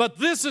 but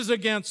this is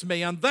against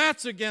me, and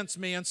that's against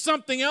me, and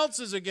something else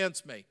is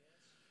against me.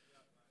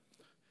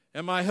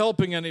 Am I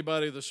helping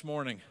anybody this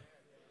morning?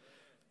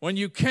 When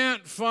you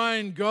can't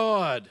find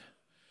God,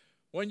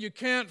 when you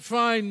can't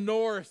find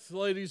north,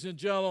 ladies and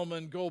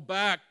gentlemen, go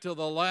back to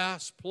the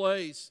last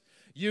place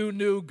you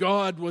knew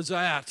God was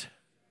at.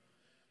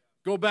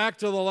 Go back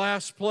to the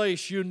last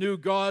place you knew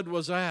God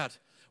was at.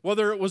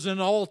 Whether it was an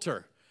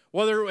altar,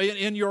 whether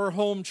in your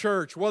home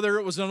church, whether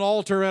it was an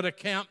altar at a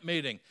camp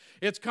meeting.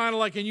 It's kind of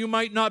like, and you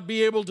might not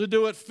be able to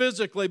do it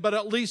physically, but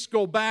at least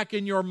go back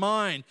in your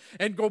mind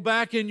and go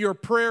back in your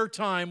prayer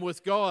time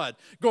with God.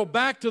 Go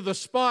back to the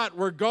spot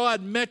where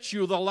God met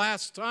you the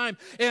last time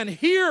and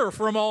hear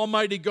from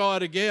Almighty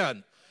God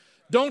again.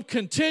 Don't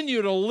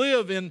continue to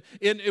live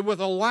with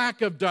a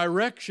lack of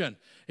direction.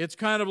 It's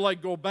kind of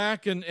like go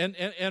back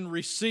and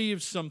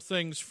receive some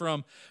things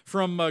from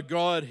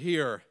God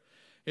here.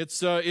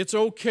 It's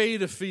okay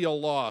to feel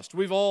lost.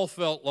 We've all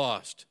felt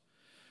lost.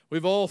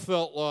 We've all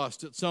felt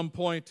lost at some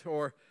point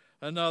or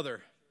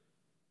another.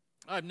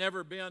 I've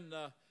never been,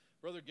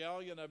 Brother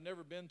Gallion, I've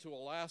never been to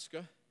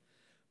Alaska.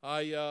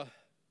 I'd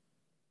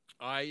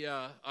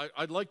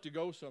like to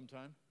go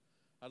sometime.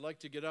 I'd like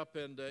to get up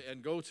and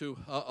go to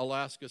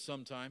Alaska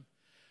sometime.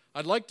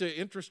 I'd like to,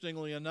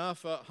 interestingly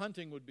enough,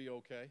 hunting would be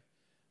okay,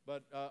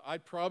 but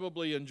I'd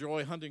probably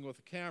enjoy hunting with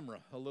a camera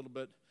a little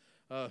bit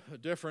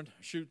different.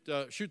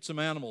 Shoot some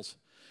animals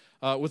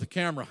with a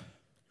camera,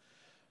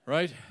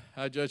 right?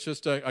 I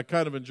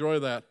kind of enjoy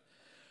that.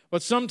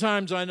 But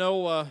sometimes I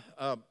know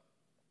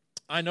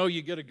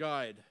you get a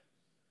guide.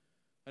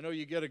 I know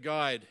you get a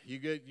guide.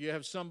 You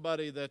have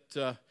somebody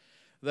that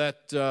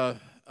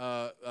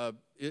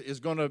is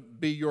going to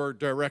be your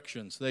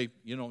directions. They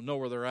know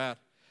where they're at.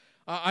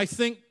 I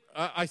think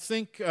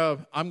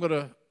I'm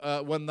going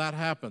to when that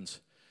happens,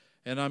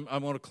 and I'm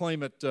going to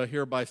claim it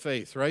here by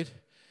faith, right?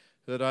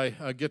 That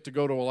I get to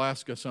go to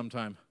Alaska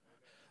sometime.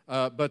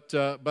 But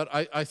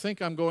I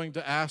think I'm going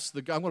to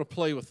I'm going to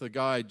play with the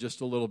guide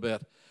just a little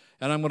bit,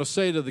 and I'm going to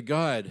say to the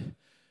guide,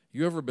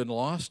 "You ever been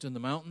lost in the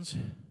mountains?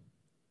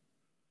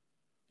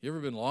 You ever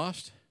been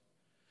lost?"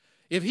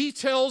 If he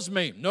tells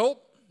me,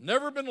 "Nope,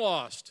 never been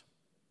lost,"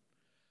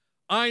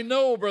 I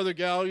know, Brother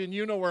Gallion,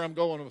 you know where I'm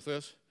going with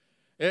this.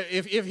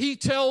 If he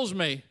tells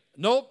me,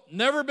 "Nope,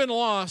 never been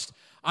lost,"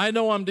 I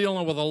know I'm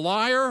dealing with a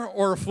liar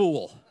or a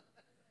fool.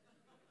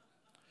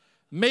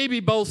 Maybe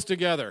both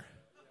together.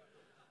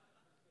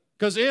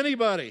 Because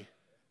anybody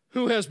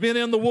who has been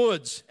in the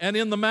woods and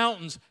in the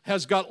mountains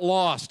has got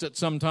lost at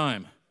some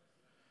time.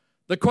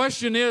 The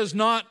question is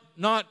not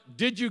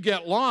did you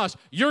get lost?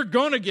 You're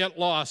going to get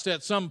lost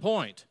at some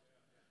point.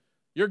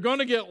 You're going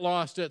to get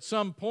lost at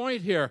some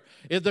point here.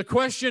 The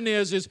question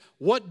is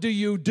what do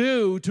you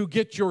do to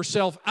get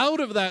yourself out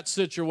of that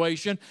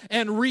situation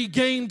and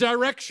regain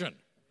direction?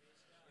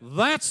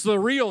 That's the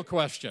real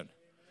question.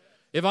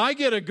 If I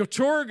get a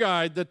tour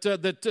guide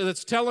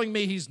that's telling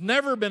me he's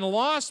never been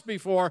lost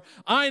before,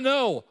 I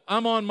know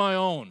I'm on my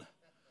own.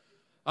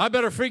 I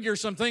better figure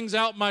some things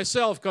out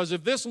myself, because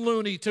if this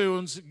Looney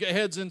Tunes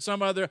heads in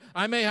some other,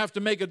 I may have to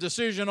make a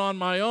decision on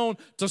my own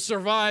to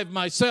survive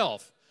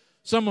myself.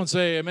 Someone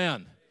say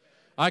amen.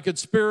 I could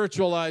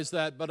spiritualize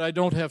that, but I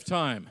don't have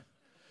time.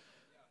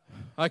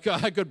 I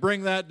could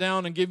bring that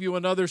down and give you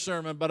another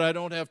sermon, but I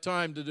don't have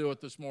time to do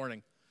it this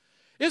morning.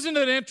 Isn't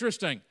it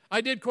interesting? I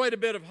did quite a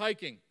bit of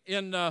hiking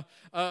in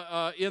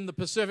the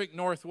Pacific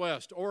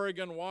Northwest,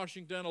 Oregon,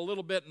 Washington, a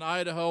little bit in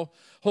Idaho,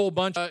 whole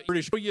bunch of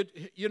British.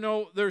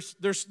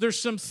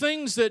 There's some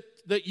things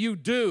that you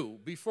do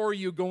before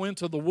you go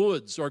into the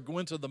woods or go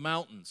into the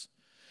mountains.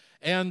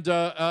 And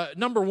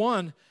number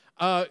one,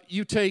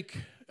 you take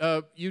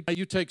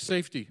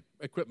safety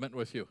equipment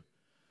with you.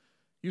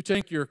 You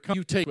take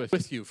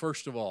with you,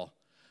 first of all.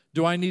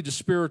 Do I need to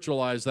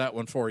spiritualize that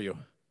one for you?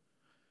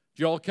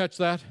 Did you all catch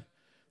that?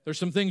 There's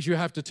some things you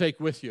have to take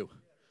with you.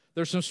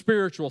 There's some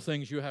spiritual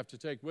things you have to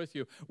take with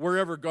you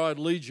wherever God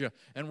leads you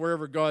and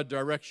wherever God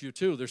directs you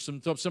to. There's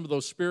some of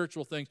those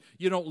spiritual things.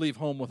 You don't leave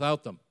home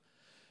without them.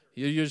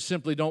 You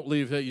simply don't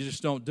leave it. You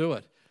just don't do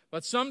it.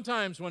 But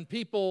sometimes when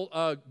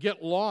people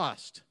get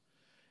lost,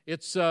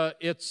 it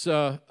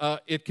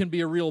can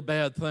be a real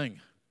bad thing.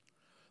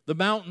 The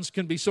mountains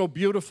can be so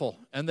beautiful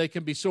and they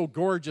can be so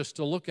gorgeous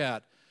to look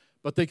at,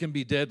 but they can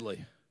be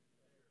deadly.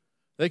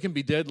 They can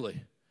be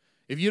deadly.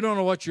 If you don't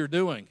know what you're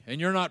doing and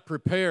you're not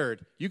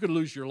prepared, you could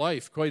lose your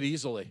life quite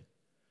easily.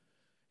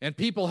 And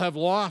people have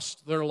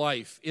lost their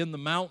life in the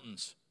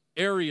mountains,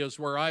 areas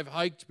where I've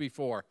hiked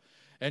before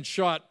and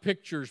shot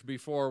pictures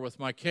before with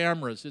my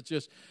cameras.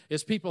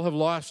 It's people have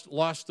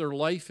lost their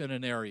life in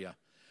an area.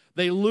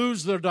 They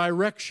lose their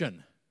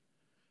direction.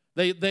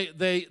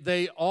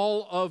 They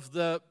all of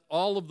the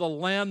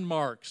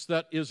landmarks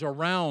that is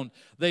around,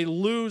 they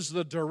lose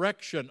the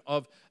direction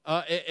of,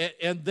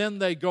 and then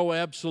they go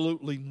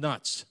absolutely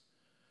nuts.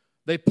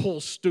 They pull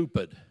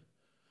stupid.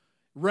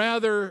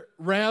 Rather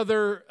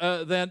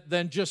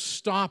than just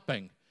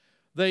stopping,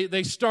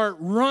 they start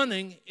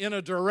running in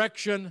a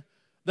direction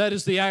that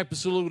is the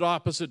absolute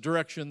opposite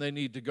direction they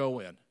need to go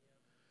in.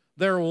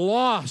 They're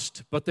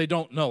lost, but they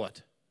don't know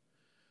it.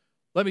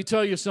 Let me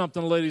tell you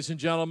something, ladies and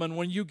gentlemen.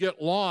 When you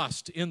get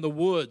lost in the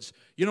woods,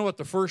 you know what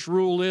the first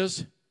rule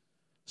is?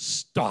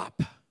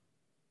 Stop.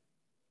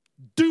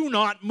 Do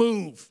not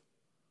move.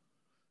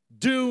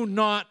 Do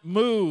not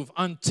move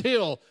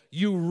until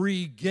you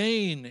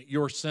regain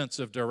your sense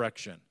of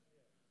direction.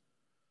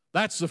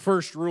 That's the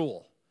first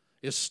rule,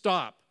 is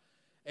stop.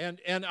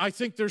 And I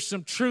think there's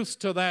some truth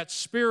to that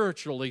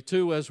spiritually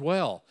too as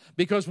well.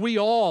 Because we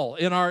all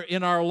in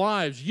our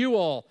lives, you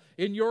all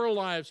in your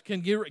lives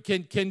can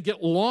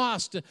get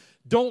lost.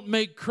 Don't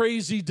make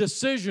crazy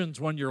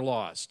decisions when you're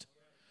lost.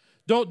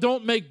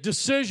 Don't make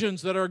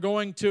decisions that are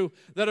going to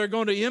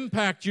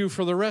impact you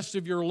for the rest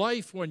of your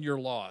life when you're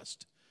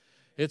lost.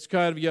 It's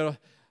kind of,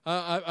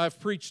 I've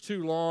preached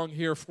too long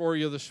here for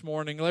you this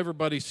morning.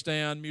 Everybody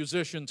stand.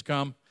 Musicians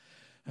come.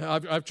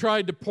 I've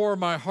tried to pour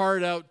my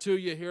heart out to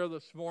you here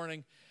this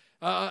morning.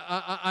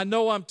 I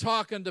know I'm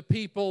talking to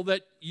people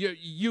that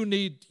you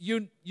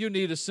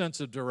need a sense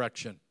of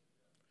direction.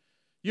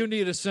 You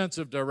need a sense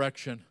of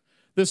direction.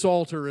 This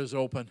altar is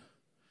open.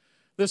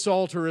 This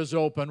altar is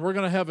open. We're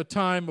going to have a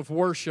time of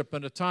worship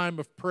and a time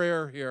of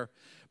prayer here.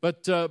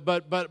 But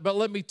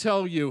let me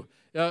tell you,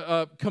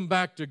 come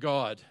back to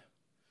God.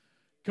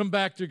 Come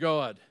back to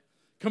God.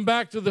 Come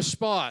back to the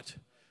spot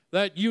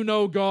that you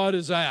know God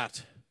is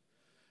at.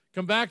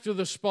 Come back to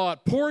the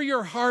spot. Pour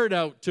your heart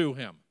out to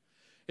Him.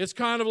 It's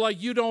kind of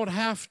like you don't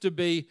have to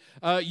be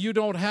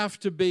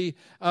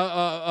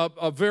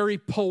very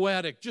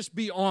poetic. Just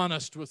be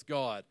honest with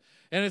God.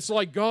 And it's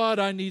like, God,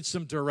 I need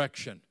some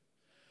direction.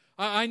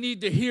 I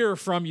need to hear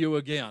from you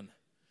again.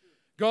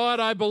 God,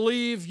 I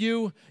believe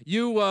you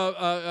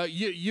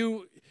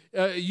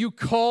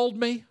called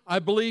me. I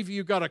believe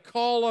you got a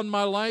call on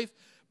my life.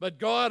 But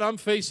God, I'm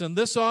facing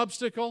this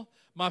obstacle.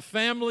 My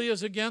family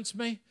is against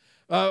me.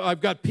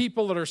 I've got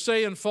people that are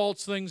saying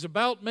false things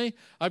about me.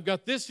 I've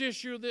got this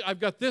issue. I've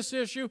got this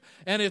issue,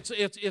 and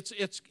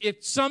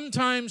it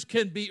sometimes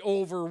can be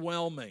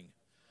overwhelming.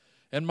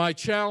 And my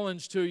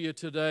challenge to you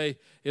today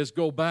is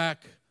go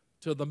back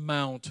to the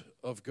Mount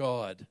of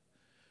God.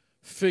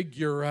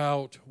 Figure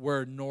out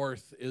where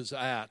north is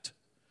at,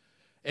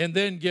 and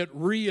then get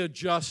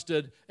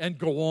readjusted and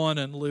go on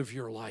and live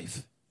your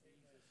life.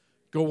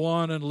 Go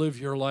on and live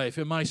your life.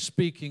 Am I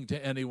speaking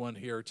to anyone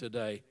here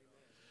today?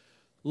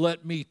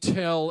 Let me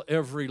tell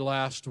every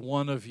last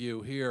one of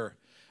you here,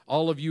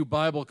 all of you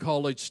Bible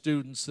college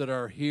students that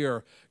are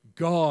here,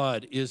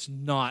 God is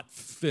not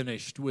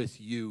finished with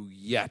you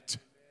yet.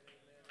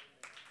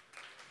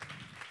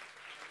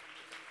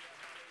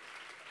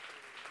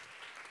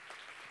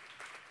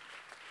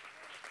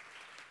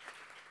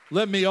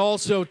 Let me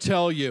also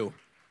tell you,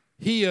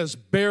 He has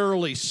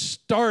barely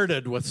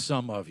started with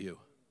some of you.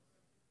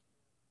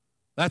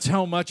 That's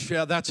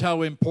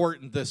how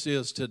important this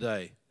is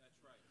today.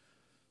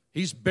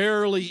 He's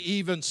barely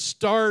even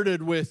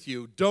started with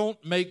you.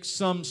 Don't make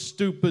some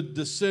stupid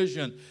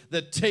decision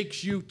that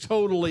takes you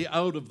totally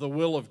out of the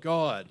will of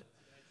God.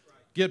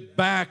 Get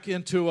back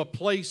into a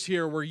place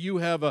here where you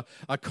have a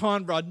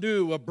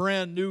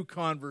brand new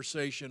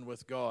conversation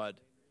with God.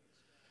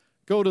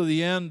 Go to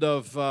the end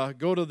of 1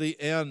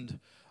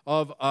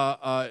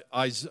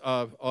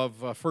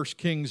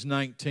 Kings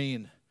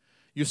 19.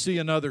 You see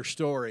another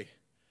story.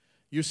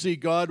 You see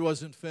God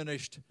wasn't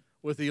finished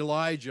with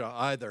Elijah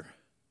either.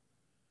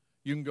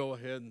 You can go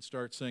ahead and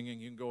start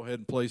singing. You can go ahead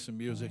and play some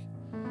music.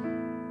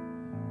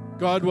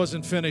 God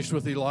wasn't finished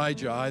with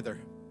Elijah either.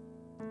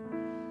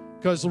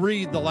 Because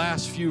read the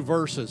last few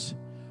verses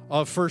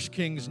of 1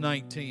 Kings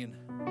 19.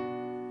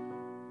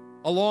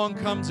 Along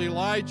comes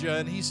Elijah,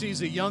 and he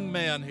sees a young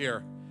man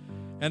here.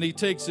 And he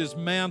takes his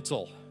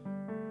mantle,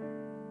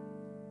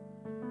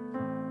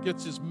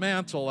 gets his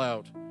mantle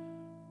out,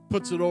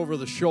 puts it over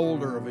the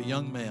shoulder of a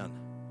young man.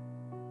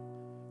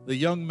 The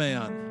young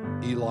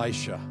man,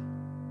 Elisha.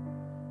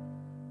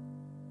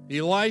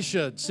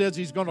 Elisha says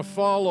he's going to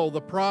follow the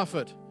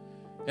prophet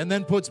and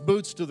then puts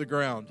boots to the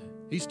ground.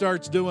 He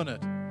starts doing it.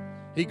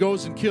 He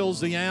goes and kills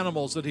the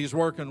animals that he's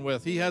working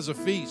with. He has a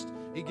feast.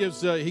 He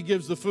gives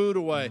the food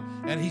away,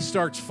 and he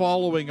starts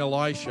following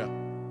Elisha.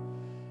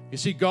 You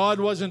see, God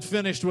wasn't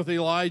finished with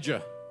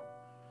Elijah.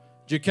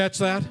 Did you catch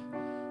that?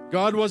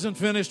 God wasn't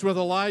finished with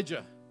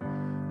Elijah.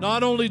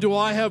 Not only do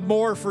I have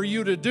more for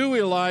you to do,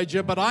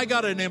 Elijah, but I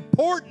got an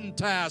important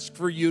task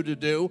for you to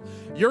do.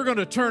 You're going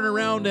to turn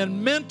around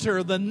and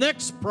mentor the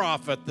next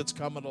prophet that's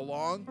coming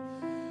along,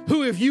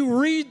 who, if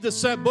you read the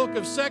book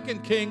of 2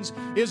 Kings,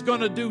 is going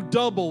to do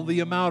double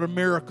the amount of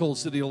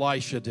miracles that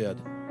Elijah did.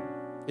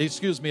 He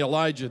does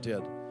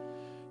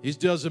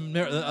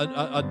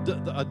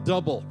a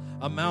double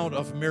amount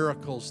of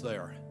miracles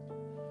there.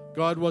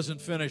 God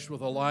wasn't finished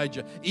with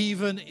Elijah,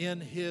 even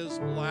in his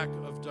lack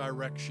of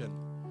direction.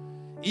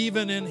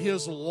 Even in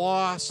his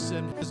loss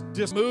and his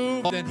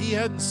dismove, and he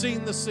hadn't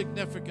seen the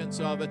significance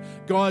of it,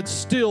 God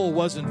still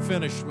wasn't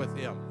finished with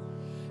him.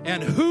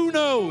 And who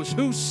knows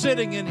who's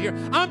sitting in here?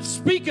 I'm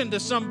speaking to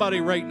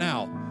somebody right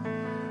now.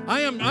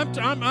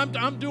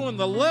 I'm doing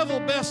the level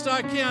best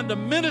I can to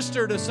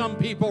minister to some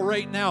people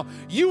right now.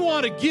 You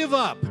want to give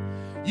up.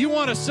 You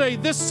want to say,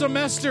 this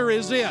semester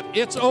is it.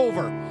 It's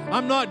over.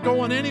 I'm not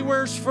going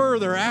anywhere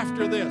further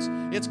after this.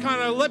 It's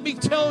kind of, let me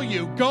tell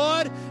you,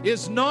 God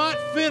is not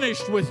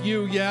finished with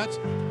you yet.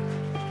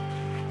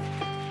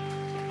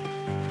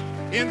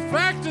 In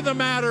fact of the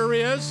matter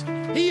is,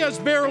 He has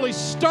barely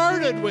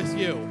started with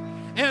you.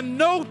 And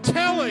no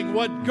telling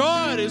what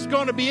God is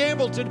going to be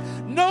able to,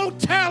 no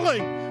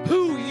telling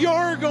who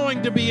you're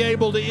going to be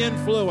able to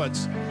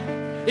influence.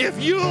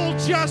 If you'll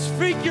just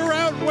figure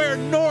out where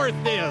north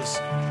is,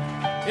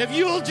 if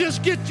you'll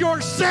just get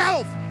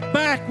yourself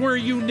back where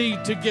you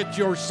need to get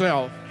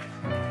yourself.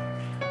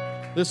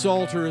 This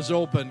altar is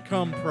open.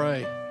 Come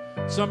pray.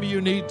 Some of you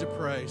need to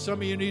pray.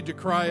 Some of you need to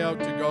cry out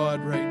to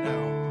God right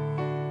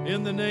now.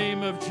 In the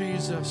name of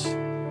Jesus.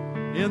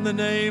 In the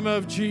name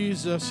of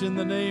Jesus. In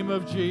the name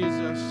of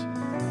Jesus.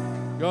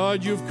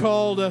 God, you've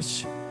called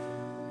us.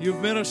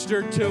 You've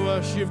ministered to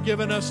us. You've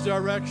given us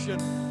direction.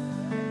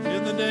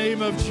 In the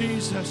name of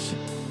Jesus.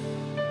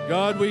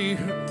 God, we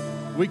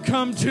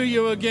come to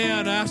you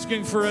again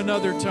asking for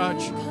another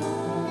touch.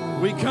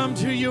 We come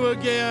to you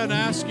again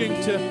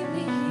asking to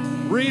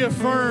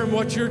reaffirm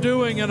what you're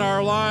doing in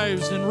our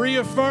lives and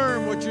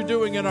reaffirm what you're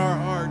doing in our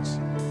hearts.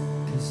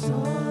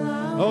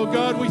 Oh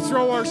God, we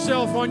throw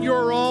ourselves on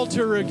your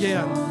altar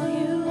again.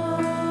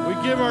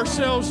 give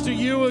ourselves to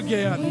you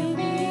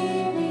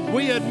again.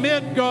 We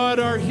admit, God,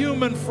 our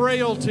human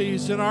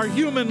frailties and our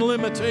human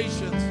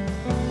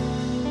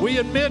limitations. We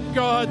admit,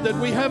 God, that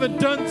we haven't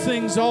done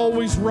things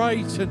always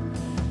right.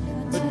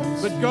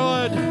 But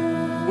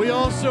God, we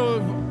also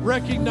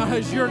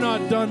recognize you're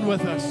not done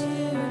with us.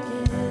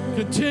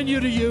 Continue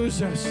to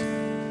use us.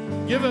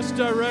 Give us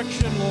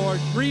direction, Lord.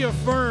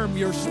 Reaffirm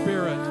your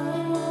Spirit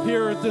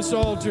here at this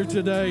altar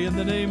today in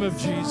the name of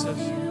Jesus.